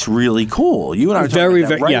 that's really cool. You and I were talking very, about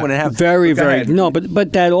that very, right yeah, when it happened. very, Go very. ahead. No,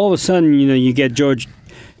 but that all of a sudden, you get George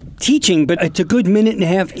teaching, but it's a good minute and a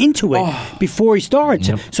half into it before he starts.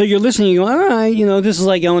 So you're listening, you go, all right, this is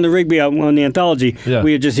like on the Rigby on the anthology. Yeah.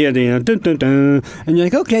 We just hear the dun, dun, dun, and you're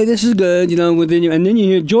like, okay, this is good, within you, and then you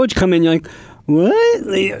hear George come in, you're like, what?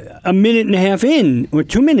 A minute and a half in, or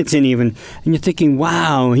 2 minutes in even, and you're thinking,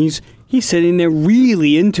 wow, he's sitting there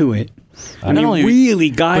really into it. I mean, only-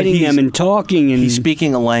 really guiding he's- them and talking, and He's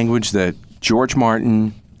speaking a language that George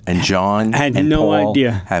Martin and John Had and no Paul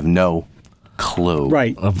idea. have no clue.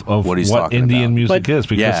 Right. Of what he's what talking Indian about. music But- is,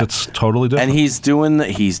 because Yeah. it's totally different. And he's doing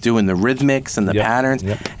the rhythmics and the Yep. patterns,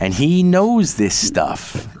 Yep. and he knows this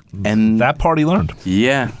stuff. And that part he learned.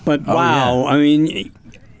 yeah, But Oh, wow, yeah. I mean,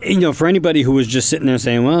 for anybody who was just sitting there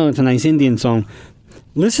saying, well, it's a nice Indian song,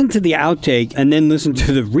 listen to the outtake and then listen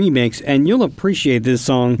to the remix, and you'll appreciate this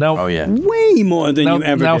song Now, Oh yeah. way more than you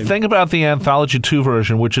ever now did. think about the Anthology 2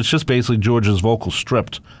 version, which is just basically George's vocal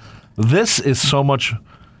stripped. This is so much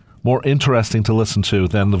more interesting to listen to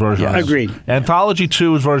than the version. Yeah, agreed. Anthology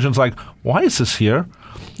 2's version's like, why is this here?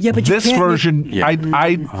 Yeah, but you this can't- version, Yeah.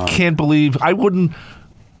 I can't believe, I wouldn't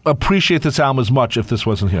appreciate this album as much if this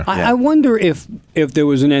wasn't here. I wonder if there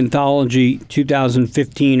was an anthology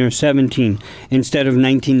 2015 or 17 instead of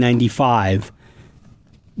 1995,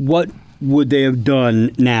 what would they have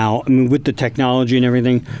done now? I mean, with the technology and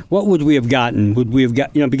everything, what would we have gotten? Would we have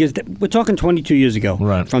got, because we're talking 22 years ago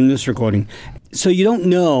Right. from this recording. So you don't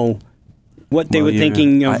know what they Well, were yeah.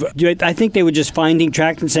 thinking of. I think they were just finding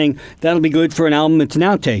tracks and saying, that'll be good for an album. It's an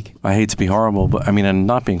outtake. I hate to be horrible, but I mean, I'm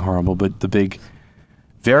not being horrible, but the big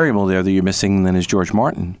variable there that you're missing then is George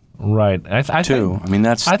Martin Right. I too. think, I mean,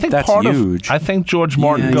 that's I think that's part huge. I think George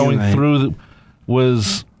Martin you're going right. through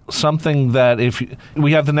was something that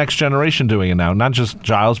we have the next generation doing it now, not just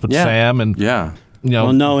Giles, but yeah. Sam and yeah.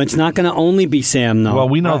 Well, no, it's not going to only be Sam, though. Well,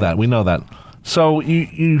 we know that. We know that. So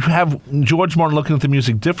you have George Martin looking at the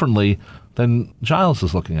music differently than Giles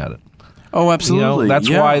is looking at it. Oh, absolutely. That's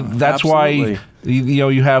Yeah, why. absolutely.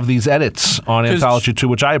 You have these edits on 'Cause- Anthology 2,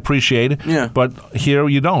 which I appreciate. Yeah. But here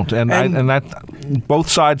you don't, and that both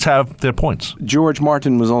sides have their points. George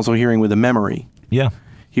Martin was also hearing with a memory. Yeah.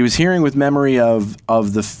 He was hearing with memory of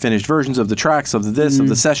the finished versions of the tracks, of the this, of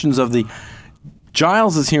the sessions, of the.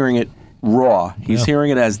 Giles is hearing it raw. He's hearing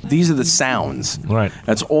it as these are the sounds. Right.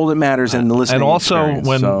 That's all that matters in the listening And also,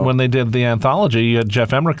 experience. when they did the anthology, you had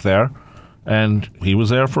Jeff Emmerich there, and he was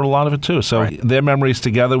there for a lot of it too. So their memories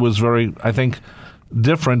together was very, I think,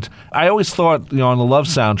 different. I always thought, on the Love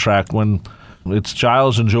soundtrack, when it's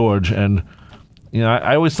Giles and George, and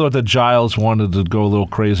I always thought that Giles wanted to go a little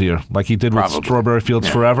crazier, like he did Probably. with Strawberry Fields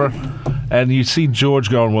Forever. And you see George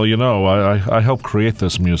going, well, I helped create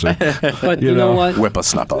this music. But you know what?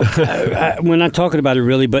 whippersnapper. We're not talking about it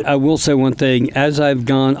really, but I will say one thing. As I've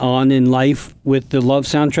gone on in life with the Love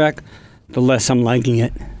soundtrack, the less I'm liking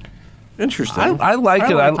it. Interesting. I like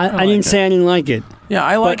it. I didn't say I didn't like it. Yeah,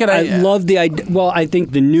 I like But it. I love the idea. Well, I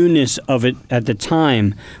think the newness of it at the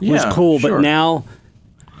time was Yeah, cool, sure. but now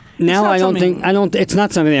not I don't something- think it's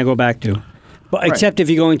not something I go back to. But except if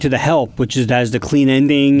you're going to The Help, which has the clean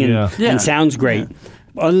ending and, Yeah. Yeah. and sounds great.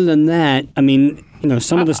 Other than that, I mean,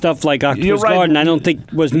 some of the stuff like You're Octopus right. Garden, I don't think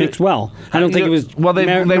was mixed well. I don't think it was. Well, they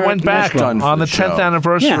went back Done for on the the 10th show.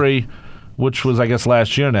 anniversary, which was, I guess,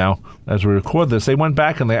 last year now, as we record this. They went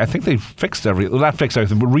back and I think they fixed everything. Well, not fixed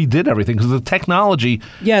everything, but redid everything because the technology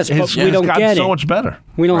Yes, but has, we has don't gotten get so it. much better.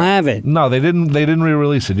 We don't have it. No, they didn't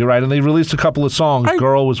re-release it. You're right. And they released a couple of songs.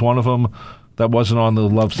 Girl was one of them that wasn't on the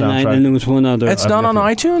Love soundtrack. And there was one other. It's not on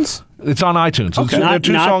iTunes? It's on iTunes. Okay. There are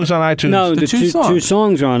two songs on iTunes. No, the two two songs.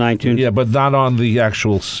 songs are on iTunes. Yeah, but not on the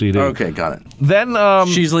actual CD. Okay, got it. Then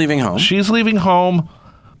She's leaving home. She's leaving home.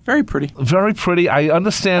 Very pretty. Very pretty. I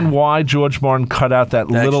understand why George Martin cut out that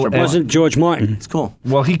little. extra It wasn't George Martin. It's cool.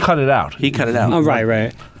 Well, he cut it out. He cut it out. Oh,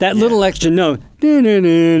 right. That little extra note.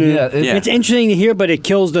 It's interesting to hear, but it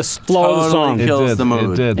kills the flow of the song. Totally kills did, the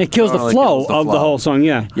mood. it did. It kills the Totally flow kills the of the flow. whole song,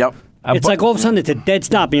 yeah. Yep. It's like all of a sudden it's a dead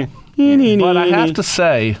stop. Yeah. But I have to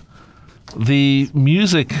say, the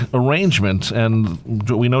music arrangement, and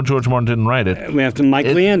we know George Martin didn't write it. We have to Mike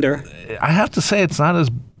Leander. I have to say, it's not as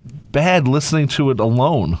bad listening to it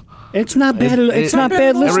alone. It's not bad. It's not bad.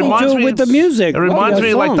 bad It listening reminds to me- it with the music. It reminds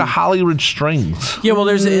me like the song. Hollywood Strings. Yeah, well,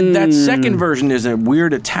 there's that second version. There's a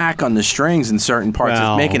weird attack on the strings in certain parts.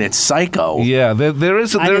 Well. It's making it psycho. Yeah, there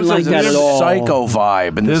is. I didn't like that There's at a all. psycho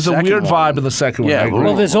vibe. In There's the a second weird one. vibe in the second one. Yeah, I agree.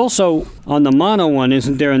 Well, there's also on the mono one,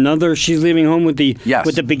 isn't there another? She's leaving home with the Yes.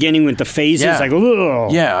 with the beginning with the phases. Yeah. Like,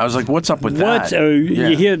 ugh. Yeah, I was like, what's up with What? that?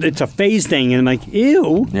 You hear it's a phase thing, and I'm like,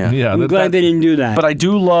 ew. Yeah. Yeah, I'm glad they didn't do that. But I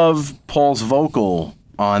do love Paul's vocal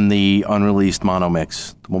on the unreleased mono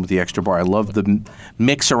mix, the one with the extra bar. I love the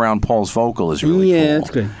mix around Paul's vocal is really cool. Yeah,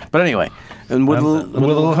 it's good. But anyway, and with, With a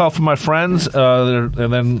little help from my friends, and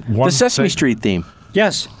then one the Sesame thing- Street theme.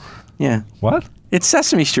 Yes, Yeah. What? It's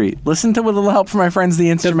Sesame Street. Listen to With a Little Help from My Friends, the the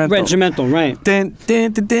instrumental. regimental, right? Dun,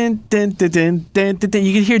 dun, dun, dun, dun, dun, dun, dun, dun, dun.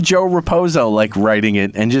 You can hear Joe Raposo like writing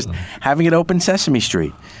it and just having it open Sesame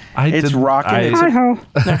Street. It's rocking. Hi-ho.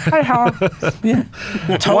 Yeah,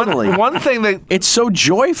 totally. One thing that It's so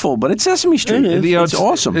joyful, but it's Sesame Street. It is. you know, It's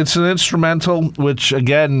awesome. It's an instrumental, which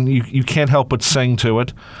again you can't help but sing to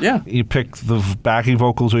it. Yeah. You pick the backing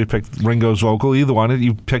vocals or you pick Ringo's vocal. Either one,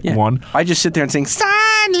 you pick Yeah. one. I just sit there and sing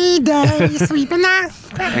 "Sunny Day, Sweeping Out."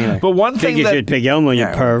 Anyway, But one Think thing you that should pick Elmo, you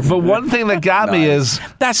Yeah. perv. but one thing that got me is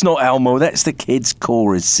that's not Elmo. That's the kids'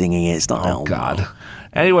 chorus singing it. It's not Elmo. God.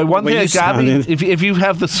 Anyway, one Well, thing you that got me, sounded- if you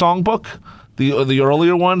have the songbook, the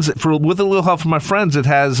earlier ones, with a little help from my friends, it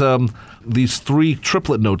has these 3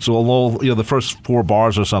 triplet notes, all the first 4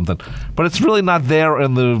 bars or something. But it's really not there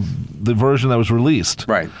in the version that was released.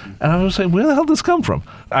 Right. And I was saying, where the hell did this come from?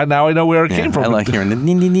 Now I know where it Yeah, came from. I like hearing the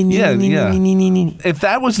If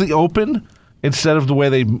that was the open instead of the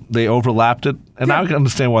way they overlapped it, and now I can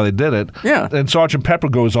understand why they did it. Yeah. And Sergeant Pepper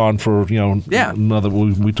goes on for Yeah. another.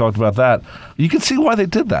 We talked about that. You can see why they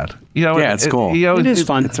did that. Yeah, it's cool. It is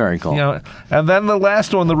fun. It's very cool. And then the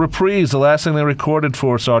last one, the reprise, the last thing they recorded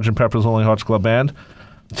for Sergeant Pepper's Lonely Hearts Club Band,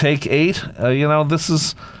 take 8. This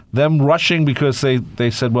is them rushing because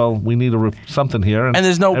they said, well, we need something here, And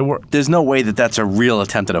there's no way that that's a real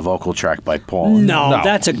attempt at a vocal track by Paul. No,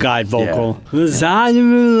 that's a guide vocal.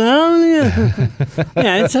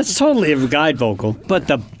 Yeah, that's totally a guide vocal. But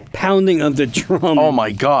the pounding of the drum. Oh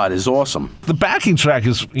my God, is awesome. The backing track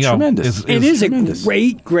is Tremendous. It is tremendous.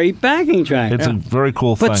 a great backing track. It's a very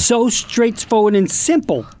cool but thing. so straightforward and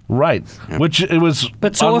simple. Right, which it was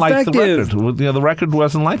But so unlike effective. the record. The record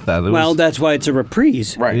wasn't like that. It Well, was, that's why it's a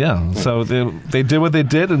reprise. Right. yeah. So they did what they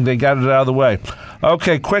did, and they got it out of the way.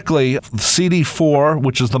 Okay, quickly, CD4,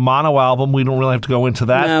 which is the mono album. We don't really have to go into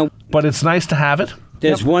that, No. but it's nice to have it.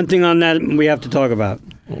 There's one thing on that we have to talk about.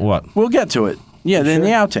 What? We'll get to it. Yeah, then the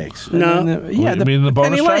outtakes. No. And then yeah, You mean the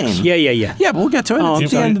bonus Penny tracks? Lane. Yeah. Yeah, but we'll get to it. Oh, It's I'm the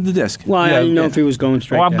sorry. end of the disc. Well, Yeah, I didn't know yeah. if he was going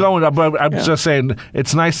straight. Oh, I'm there. going. But I'm just saying,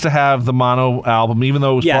 it's nice to have the mono album, even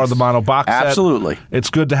though it was part of the Yes. mono box set. Absolutely. It's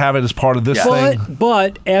good to have it as part of this Yeah. thing.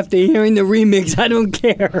 But after hearing the remix, I don't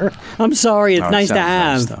care. I'm sorry. It's Oh, it nice to sounds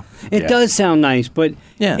have. nice, though. It Yeah. does sound nice, but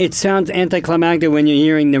Yeah. it sounds anticlimactic when you're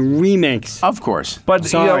hearing the remix. Of course. But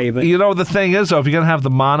Sorry, but- the thing is, though, if you're gonna have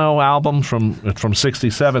the mono album from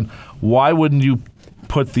 '67, why wouldn't you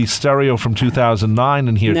put the stereo from 2009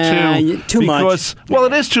 in here Nah, too much. because, well,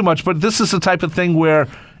 it is too much. But this is the type of thing where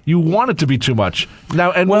you want it to be too much.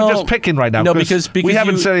 Now, and Well, we're just picking right now. no, because we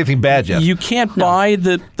haven't you- said anything bad yet. You can't buy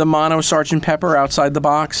the mono Sgt. Pepper outside the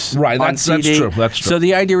box. Right, on that's CD. true, that's true. So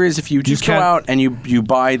the idea is if you just go can't- out and you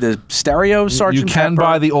buy the stereo Sgt. you can Pepper.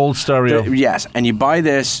 buy the old stereo. Yes, and you buy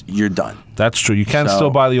this, you're done. That's true. You can So- still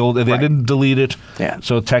buy the old. They right. didn't delete it. Yeah.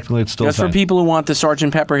 So technically, it's still Just for fine. people who want the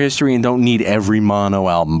Sgt. Pepper history and don't need every mono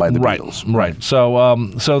album by the Right, Beatles. right.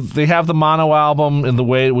 So they have the mono album in the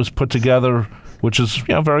way it was put together, which is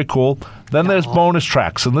very cool. Then there's bonus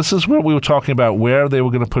tracks, and this is where we were talking about where they were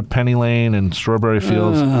going to put Penny Lane and Strawberry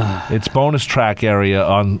Fields. It's bonus track area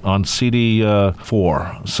on CD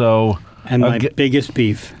 4. So And my biggest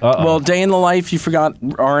beef. Well, Day in the Life, you forgot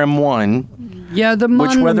RM1, Yeah, the which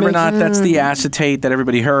mono whether or mix, not that's the acetate that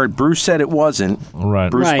everybody heard, Bruce said it wasn't. Right.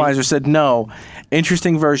 Bruce Right. Spicer said no.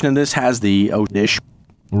 Interesting version of this has the Odish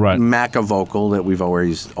right. Maca vocal that we've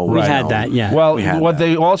always We had known. that, yeah. Well, We had what that.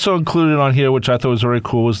 they also included on here, which I thought was very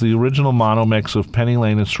cool, was the original mono mix of Penny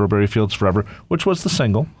Lane and Strawberry Fields Forever, which was the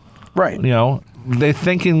single. Right. You know, they're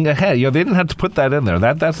thinking ahead. You know, they didn't have to put that in there.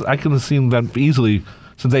 That's I can see them easily.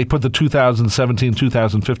 Since they put the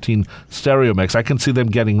 2017-2015 stereo mix, I can see them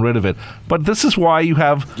getting rid of it. But this is why you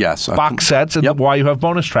have box sets and why you have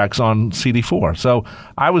bonus tracks on CD4. So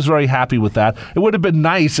I was very happy with that. It would have been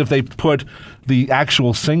nice if they put the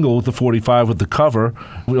actual single with the 45 with the cover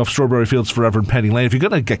of Strawberry Fields Forever and Penny Lane. If you're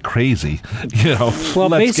going to get crazy, you know, well,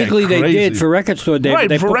 basically they did for Record Store Day, right,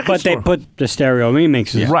 they put the stereo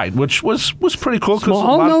remixes. Right, which was pretty cool.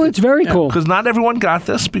 It's very cool. Because not everyone got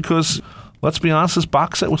this because... Let's be honest, this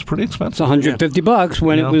box set was pretty expensive. It's $150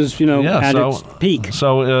 when it was, at its peak.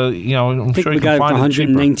 So, I'm sure you can find it cheaper. We got it for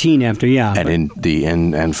 $119 after,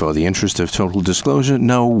 And for the interest of total disclosure,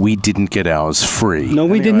 no, we didn't get ours free. No,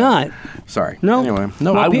 we did not. Sorry. No. Anyway,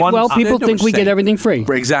 no. People think we get everything free.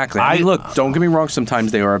 Exactly. I mean, look, don't get me wrong.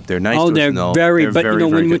 Sometimes they're nice. Oh, they're very. But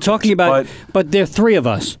when we're talking about, but there are three of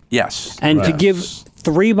us. Yes. And to give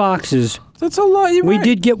 3 boxes, that's a lot. We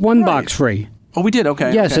did get 1 box free. Oh, we did.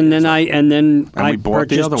 Okay. Yes, okay. and then we bought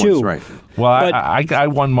the other 2. ones, right? Well, I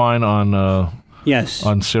won mine on yes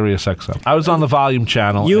on Sirius XM. I was on the volume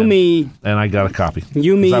channel. Yumi and I got a copy.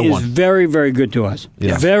 Yumi is very, very good to us.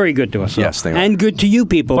 Yeah. Very good to us. Yes, they are. And good to you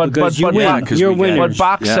people because you win. You're winners. But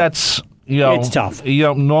box sets. It's tough.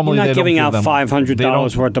 Normally You're not they giving don't out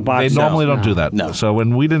 $500 worth of boxes. They normally don't do that. No. So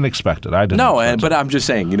when we didn't expect it, I didn't. No, but I'm just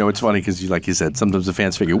saying, it's funny because, like you said, sometimes the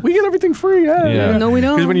fans figure we get everything free. Yeah. No, we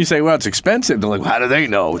don't. Because when you say, well, it's expensive, they're like, well, how do they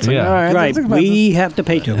know? It's like, Yeah. all right, Right. that's expensive. We have to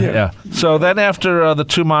pay too. Yeah. So then after the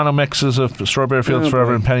 2 mono mixes of Strawberry Fields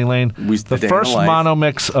Forever and Penny Lane, the first mono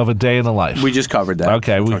mix of A Day in the Life. We just covered that.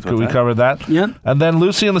 Okay, we covered that. Yep. And then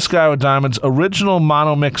Lucy in the Sky with Diamonds, original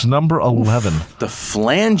mono mix number 11. The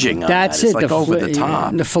flanging on That's that is it. like over the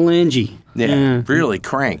top. The phalange. Yeah, really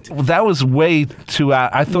cranked. That was way too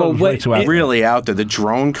out. I thought it was way too out. Really out there. The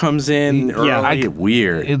drone comes in early.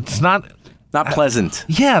 Weird. It's not pleasant.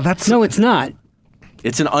 Yeah, that's No, it's not.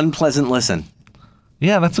 It's an unpleasant listen.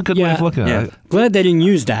 Yeah, that's a good way of looking at it. Glad they didn't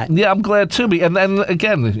use that. Yeah, I'm glad too. And then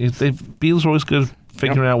again, Beatles were always good at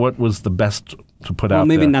figuring out what was the best to put out. Well,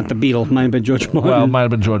 maybe there. not the Beatles. Might have been George Martin. Well, it might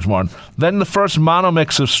have been George Martin. Then the first mono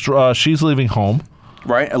mix of She's Leaving Home.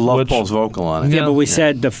 Right, I love Paul's vocal on it. Yeah, but we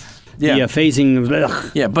said the phasing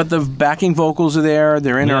of Yeah, but the backing vocals are there.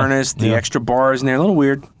 They're in earnest. The extra bars in there, a little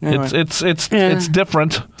weird. Anyway. It's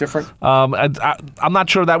different. I'm not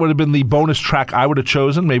sure that would have been the bonus track I would have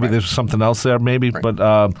chosen. Maybe there's something else there. Maybe, but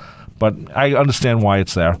I understand why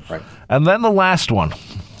it's there. Right. And then the last one.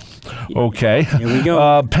 Okay. Here we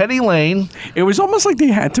go. Penny Lane. It was almost like they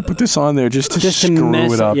had to put this on there just to screw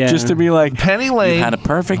mess it up. yeah. Just to be like, Penny Lane. you've had a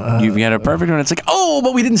perfect one. It's like, oh,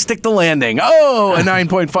 but we didn't stick the landing. Oh, a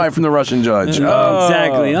 9.5 from the Russian judge. Oh.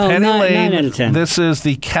 Exactly. Oh, Penny Lane. 9 out of 10. This is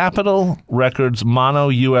the Capitol Records Mono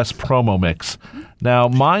US promo mix. Now,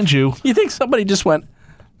 mind you, You think somebody just went,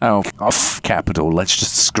 oh, Capital, let's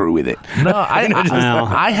just screw with it. no,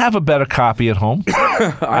 I have a better copy at home.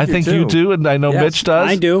 I think do, you too. do, and I know Yes, Mitch does.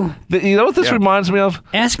 I do. You know what this reminds me of?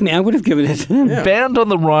 Ask me. I would have given it to him. Band on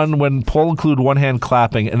the Run when Paul included one hand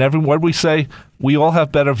clapping, and what we say, we all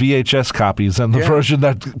have better VHS copies than the version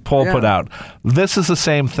that Paul put out. This is the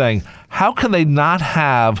same thing. How can they not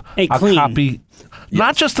have A clean. copy,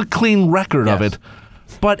 not just a clean record of it,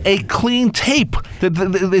 but a clean tape?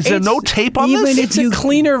 Is there no tape on this? It's a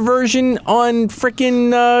cleaner version on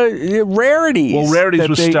frickin' Rarities. Well, Rarities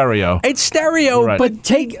was stereo. It's stereo, Right. but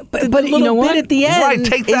but you know what? bit at the end Right,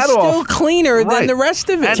 take that is off. still cleaner than Right. the rest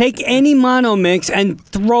of it. Take any mono mix and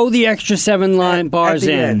throw the extra 7 line bars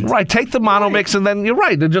the in. end. Right, take the mono mix, and then you're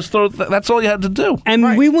right. And just throw. That's all you had to do.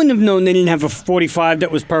 And we wouldn't have known they didn't have a 45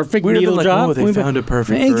 that was perfect. We'd have needle been like, drop. oh, they We'd found a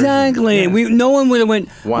perfect version. Exactly. Yeah. No one would have went,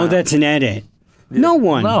 Wow. oh, that's an edit. No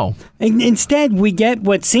one. No. And instead, we get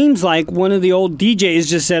what seems like one of the old DJs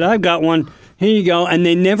just said, I've got one. Here you go. And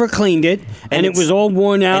they never cleaned it. And it was all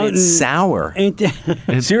worn out. And it's sour.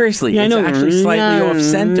 Seriously, Yeah, I it's know. actually slightly off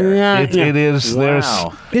center. It is. There's.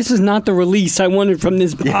 Wow. This is not the release I wanted from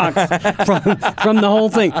this box, from the whole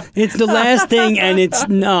thing. It's the last thing, and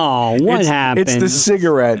what happened? It's the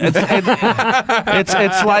cigarette. It's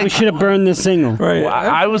like we should have burned the single. Right.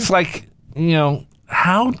 I was like,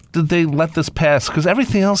 how did they let this pass? Because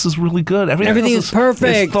everything else is really good. Everything else is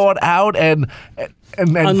perfect. Is thought out and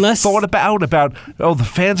Unless- thought about the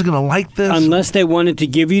fans are going to like this. Unless they wanted to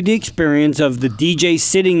give you the experience of the DJ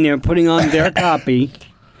sitting there putting on their copy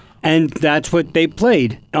And that's what they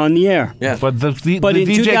played on the air. Yeah. But the But in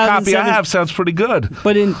DJ copy I 2007 have sounds pretty good.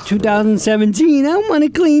 But in 2017, I want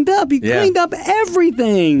it cleaned up. You cleaned up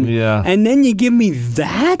everything. Yeah. And then you give me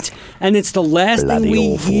that, and it's the last thing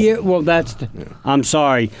we hear. Well, I'm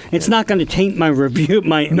sorry. It's not going to taint my review, of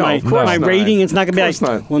course my not. rating. It's not going to be like, Of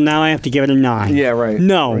course not. well, now I have to give it a 9. Yeah, right.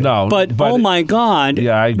 No. No, But but- oh my God.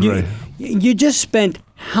 Yeah, I agree. You just spent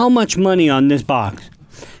how much money on this box?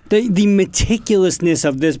 The meticulousness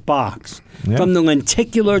of this box. Yeah. From the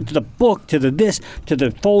lenticular to the book to the this to the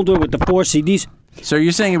folder with the 4 CDs. So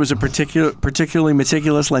you're saying it was a particularly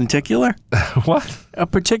meticulous lenticular? What? A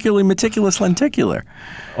particularly meticulous lenticular.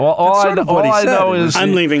 Well, all That's I, sort of what all he I said. know It was- is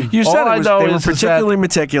I'm leaving. You All said I it was, know they were is that particularly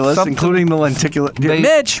meticulous, something- including the lenticular.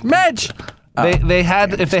 Mitch! they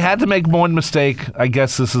had if they had to make one mistake, I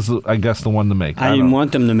guess this is the one to make. I don't didn't know.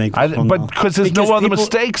 want them to make this one, but though. because there's no other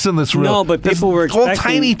mistakes in this reel. No, but There's people were all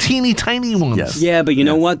expecting... tiny, teeny ones. Yes. Yeah, but you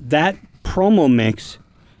know what? That promo mix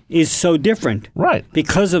is so different. Right.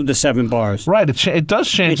 Because of the 7 bars. Right. It does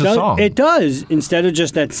change the song. It does. Instead of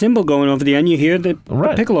just that cymbal going over the end, you hear the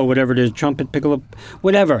Right. piccolo, whatever it is, trumpet, piccolo,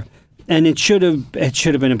 whatever. And it should have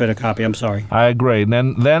been a better copy. I'm sorry. I agree. And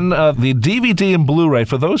then the DVD and Blu-ray,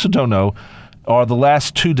 for those who don't know, are the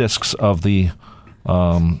last 2 discs of the.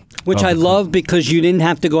 Which I love because you didn't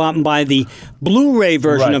have to go out and buy the Blu-ray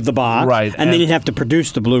version Right, of the box, right, and then you'd have to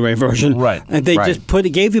produce the Blu-ray version, Right, And they right.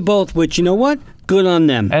 just gave you both. Which, you know what? Good on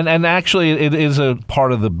them. And actually, it is a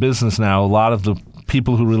part of the business now. A lot of the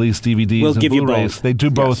people who release DVDs Will and give you Blu-rays, both. they do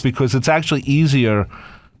both because it's actually easier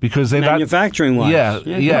because they've got Manufacturing-wise.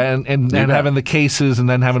 Yeah, and having the cases and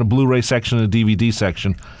then having a Blu-ray section and a DVD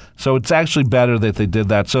section. So it's actually better that they did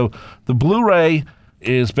that. So the Blu-ray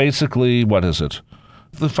is basically, what is it?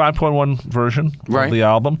 The 5.1 version Right. of the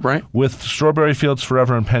album, Right. with Strawberry Fields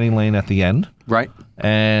Forever and Penny Lane at the end, Right.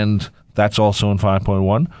 and that's also in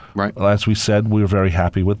 5.1. Right. As we said, we were very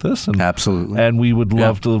happy with this, and Absolutely. and we would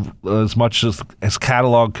love to, as much as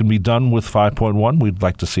catalog can be done with 5.1, we'd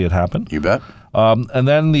like to see it happen. You bet. And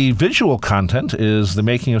then the visual content is The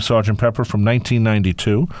Making of Sgt. Pepper from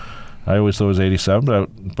 1992. I always thought it was 87,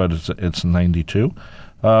 but it's 92.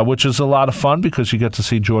 Which is a lot of fun because you get to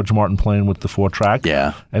see George Martin playing with the 4-track.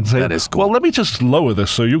 Yeah, and say, that is cool. well, let me just lower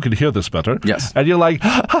this so you can hear this better. Yes. And you're like,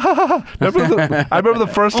 I remember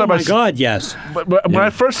the first Oh time my God! Yes.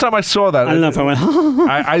 when first time I saw that, I don't know if I went.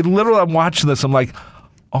 I literally, I'm watching this. I'm like,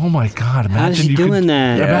 oh my God! Imagine How's he you doing could,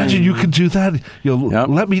 that? Yeah. Imagine you could do that. Yep.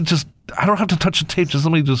 Let me just. I don't have to touch the tape. Just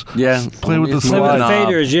let me just play with the Play Play with the slide.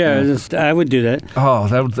 faders, yeah. I would do that. Oh,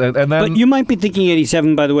 that was, and then But you might be thinking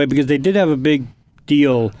 87, by the way, because they did have a big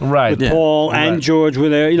deal Right. with Yeah. Paul and Right. George were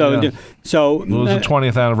there. Yeah. So it was the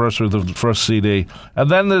 20th anniversary of the first CD. And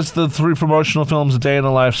then there's the 3 promotional films: A Day in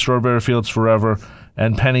the Life, Strawberry Fields Forever,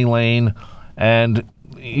 and Penny Lane. And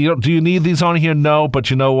do you need these on here? No, but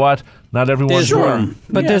you know what? Not everyone's there's room.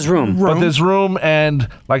 But there's room. But there's room, and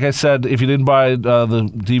like I said, if you didn't buy the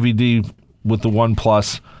DVD with the 1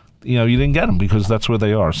 Plus, you didn't get them because that's where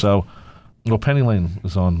they are. So, well, Penny Lane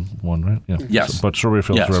is on 1, right? Yeah. Yes. So, but Strawberry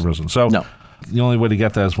Fields Yes. Forever isn't. So No. the only way to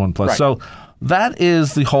get that is 1 Plus. Right. So that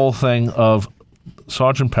is the whole thing of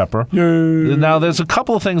Sgt. Pepper. Now, there's a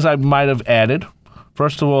couple of things I might have added.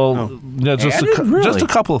 First of all, just a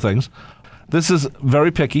couple of things. This is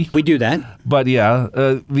very picky, We do that. but yeah,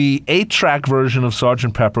 the 8-track version of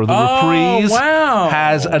Sgt. Pepper, the reprise, wow.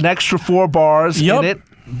 has an extra 4 bars Yup. in it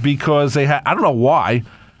because they I don't know why,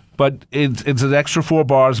 but it's an extra 4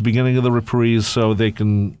 bars beginning of the reprise so they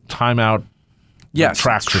can time out Yes.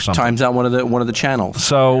 tracks or something. Times out one of the channels.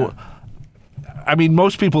 So, I mean,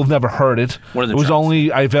 most people have never heard it. One of the It was tracks. only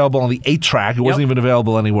available on the 8-track. It wasn't even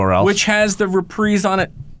available anywhere else. Which has the reprise on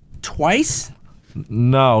it twice?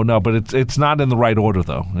 No, but it's not in the right order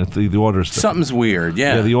though. The order is different. Something's weird.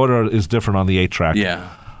 Yeah. Yeah, the order is different on the 8-track. Yeah.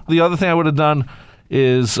 The other thing I would have done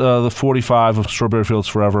is the 45 of Strawberry Fields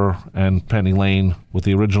Forever and Penny Lane with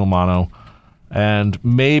the original mono. And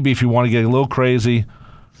maybe if you want to get a little crazy,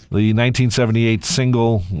 the 1978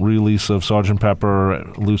 single release of Sgt. Pepper,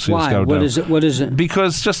 Lucy and Why? Scout. What is it? What is it?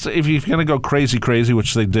 Because just if you're going to go crazy,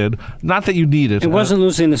 which they did, not that you need it. It wasn't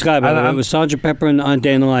Lucy in the Sky, but it was Sgt. Pepper and On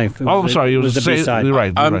Day in the Life. I'm sorry. It was the B-side. You're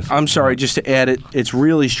right. You're right. I'm sorry, just to add it, it's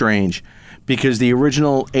really strange because the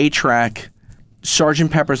original 8-track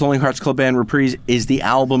Sgt. Pepper's Lonely Hearts Club Band reprise is the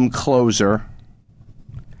album closer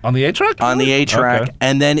On the 8-track? on the 8-track. Okay.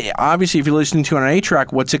 And then obviously if you're listening to it on an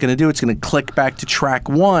 8-track, what's it going to do? It's going to click back to track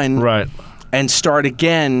 1 Right. and start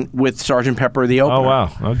again with Sgt. Pepper, the opener. Oh,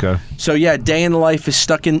 wow. Okay. So yeah, Day in the Life is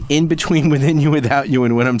stuck in between Within You, Without You,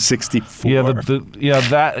 and When I'm 64. Yeah,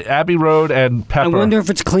 that Abbey Road and Pepper. I wonder if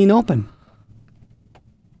it's clean open.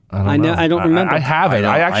 I don't remember. I have it.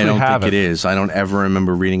 I actually don't have think it. it is. I don't ever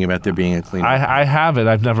remember reading about there being a clean. I have it.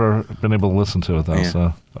 I've never been able to listen to it though. Yeah.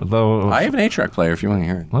 So though I have an 8-track player if you want to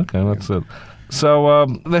hear it. okay, that's it. So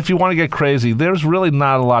if you want to get crazy, there's really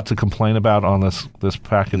not a lot to complain about on this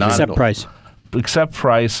package. Not Except price. Except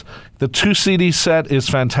price. The 2 CD set is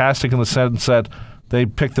fantastic in the sense that they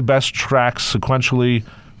pick the best tracks sequentially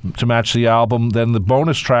to match the album. Then the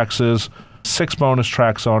bonus tracks is 6 bonus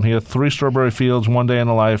tracks on here: 3 Strawberry Fields, 1 Day in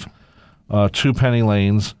the Life, 2 Penny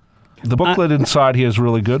Lanes. The booklet inside here is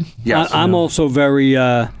really good. Yes. I'm also very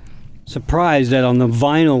surprised that on the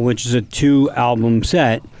vinyl, which is a 2-album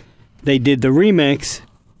set, they did the remix,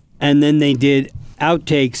 and then they did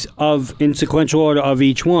outtakes in sequential order of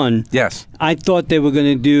each one. Yes. I thought they were going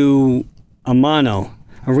to do a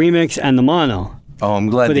remix and the mono Oh, I'm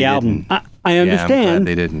glad for the they album. didn't. I understand. Yeah, I'm glad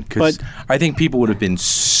they didn't. Because but I think people would have been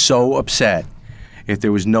so upset if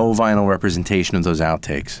there was no vinyl representation of those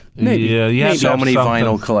outtakes. Maybe. Yeah, you have to So have many something.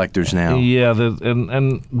 vinyl collectors now. Yeah,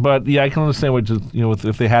 but I can understand what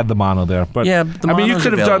if they had the mono there. But Yeah, but the I mean, you mono's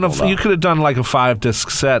could have available, done you could have done like a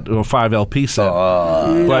 5-disc set or 5 LP set.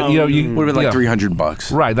 But you Would have been like yeah.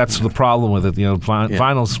 $300. Right, that's the problem with it.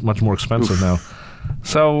 Vinyl's much more expensive now.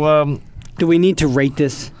 So do we need to rate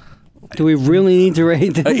this? Do we really need to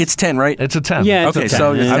rate this? It's 10, right? it's a 10. Yeah, it's Okay, a 10.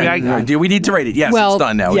 so it's I mean, 10. Do we need to rate it? Yes, well, it's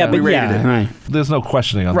done now. Yeah, we but rated it. right. There's no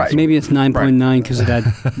questioning on Right. this. Maybe it's 9.9 because of that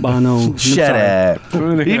Bono. Shut up.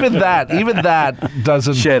 Even that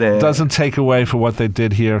doesn't take away for what they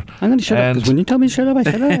did here. I'm going to shut up And because when you tell me to shut up, I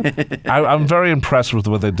shut up. I'm very impressed with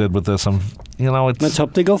what they did with this. It's Let's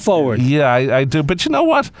hope they go forward. yeah, I do. But you know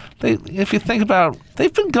what? If you think about,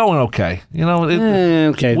 they've been going okay.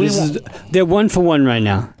 Okay, they're 1 for 1 right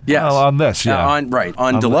now. Yes. On this, yeah.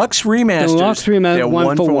 On Deluxe Remasters. Deluxe Remaster, they're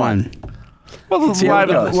 1 for 1. Well, see how it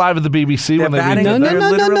goes. live at the BBC when they batting redid it. that. No,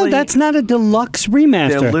 literally- that's not a Deluxe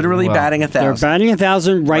Remaster. They're literally Wow. batting 1,000. They're batting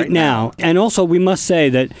 1,000 right now. now. And also, we must say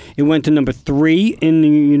that it went to number 3 in the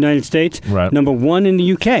United States, Right. number 1 in the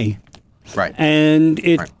UK. Right. And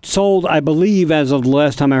it sold, I believe, as of the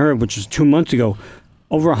last time I heard, which was 2 months ago,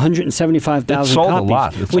 over 175,000 It sold a copies,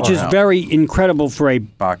 lot. It which sold is out. very incredible for a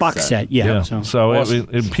box set. set. Yeah. Yeah. So. So Awesome.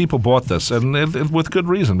 people bought this, and with good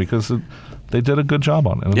reason because they did a good job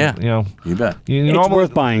on it. And, Yeah. You bet. It's normally,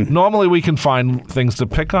 worth buying. Normally, we can find things to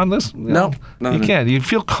pick on this. No. You can't. You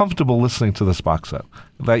feel comfortable listening to this box set.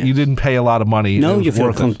 That you didn't pay a lot of money. No, It was you feel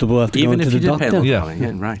worth it. comfortable after Even going if to you the did pay a doctor. little Yeah. money.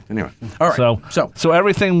 Yeah, right. Anyway. All right. So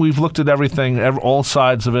everything, we've looked at everything, all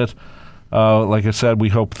sides of it. Like I said, we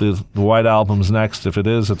hope the White Album's next. If it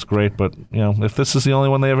is, it's great. But if this is the only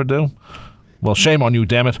one they ever do, well, shame on you,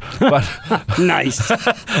 damn it. But Nice.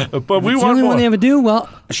 but we It's the want only more. one they ever do? Well,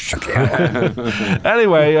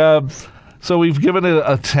 Anyway, so we've given it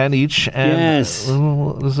a 10 each. And Yes.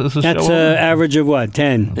 Is this a that's show? an average of what,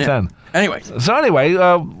 10? 10. Anyway. So anyway,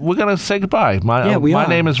 we're going to say goodbye. My we are.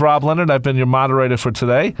 name is Rob Leonard. I've been your moderator for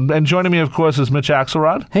today. And joining me, of course, is Mitch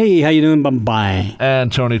Axelrod Hey, how you doing? Bye-bye.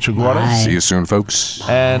 and Tony Triguardo. Bye. See you soon, folks.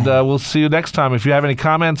 And we'll see you next time. If you have any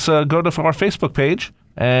comments, go to our Facebook page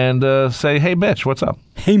and say, hey, Mitch, what's up?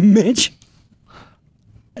 Hey, Mitch.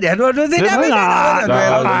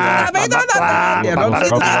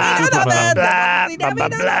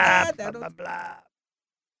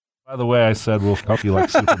 By the way, I said we'll help you like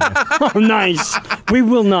Superman. Oh, nice. We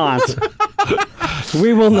will not.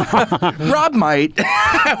 We will not. Rob might.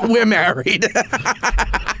 We're married.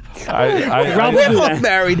 Rob We're will do both that.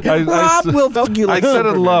 married. I Rob will fuck you I like said it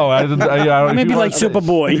Superman. low. I didn't. if Maybe you like want-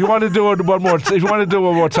 Superboy. If you want to do it one more, if you want to do it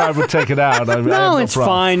one more time, we'll take it out. I have No, no it's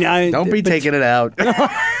problem. fine. Don't be taking it out.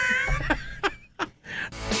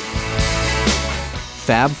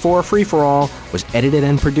 Fab 4 Free For All was edited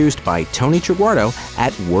and produced by Tony Triguardo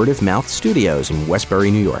at Word of Mouth Studios in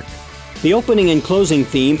Westbury, New York. The opening and closing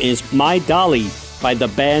theme is My Dolly by the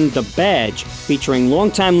band The Badge, featuring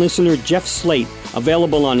longtime listener Jeff Slate,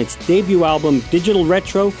 available on its debut album Digital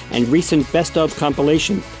Retro and recent Best Of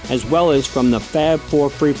compilation, as well as from the Fab 4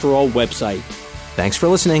 Free For All website. Thanks for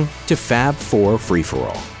listening to Fab 4 Free For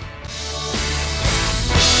All.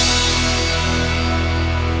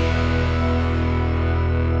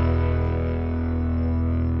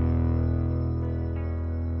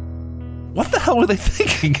 What the hell were they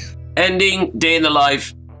thinking? Ending Day in the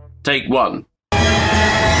Life, take 1.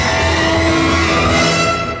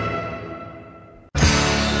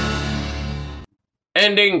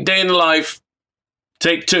 Ending Day in the Life,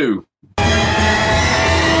 take 2.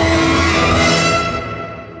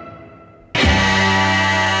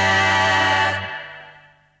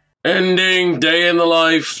 Ending Day in the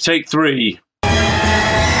Life, take 3.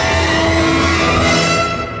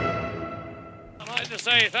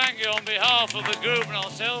 say thank you on behalf of the group and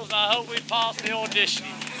ourselves, and I hope we pass the audition.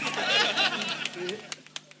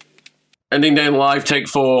 Ending Day in the Life, take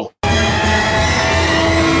 4.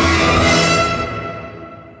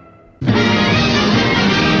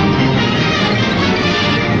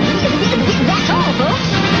 That's all,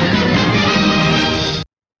 folks.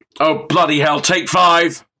 Oh, bloody hell, take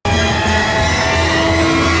 5.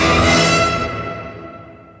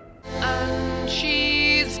 And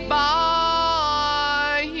she's buying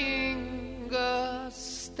a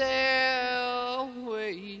stairway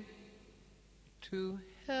to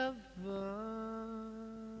heaven.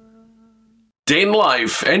 Day in the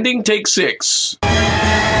Life, ending, take 6.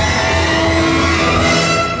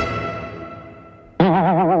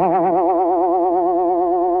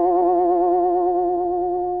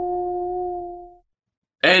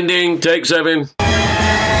 Ending, take 7.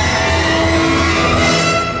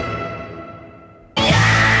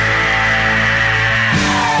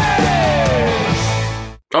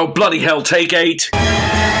 Oh, bloody hell, take 8.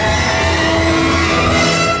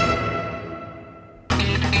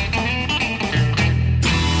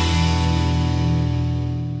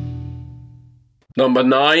 Number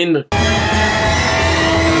 9.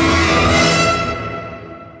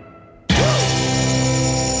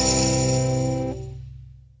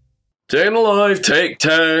 Day in the Life, take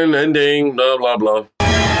 10, ending, blah, blah, blah.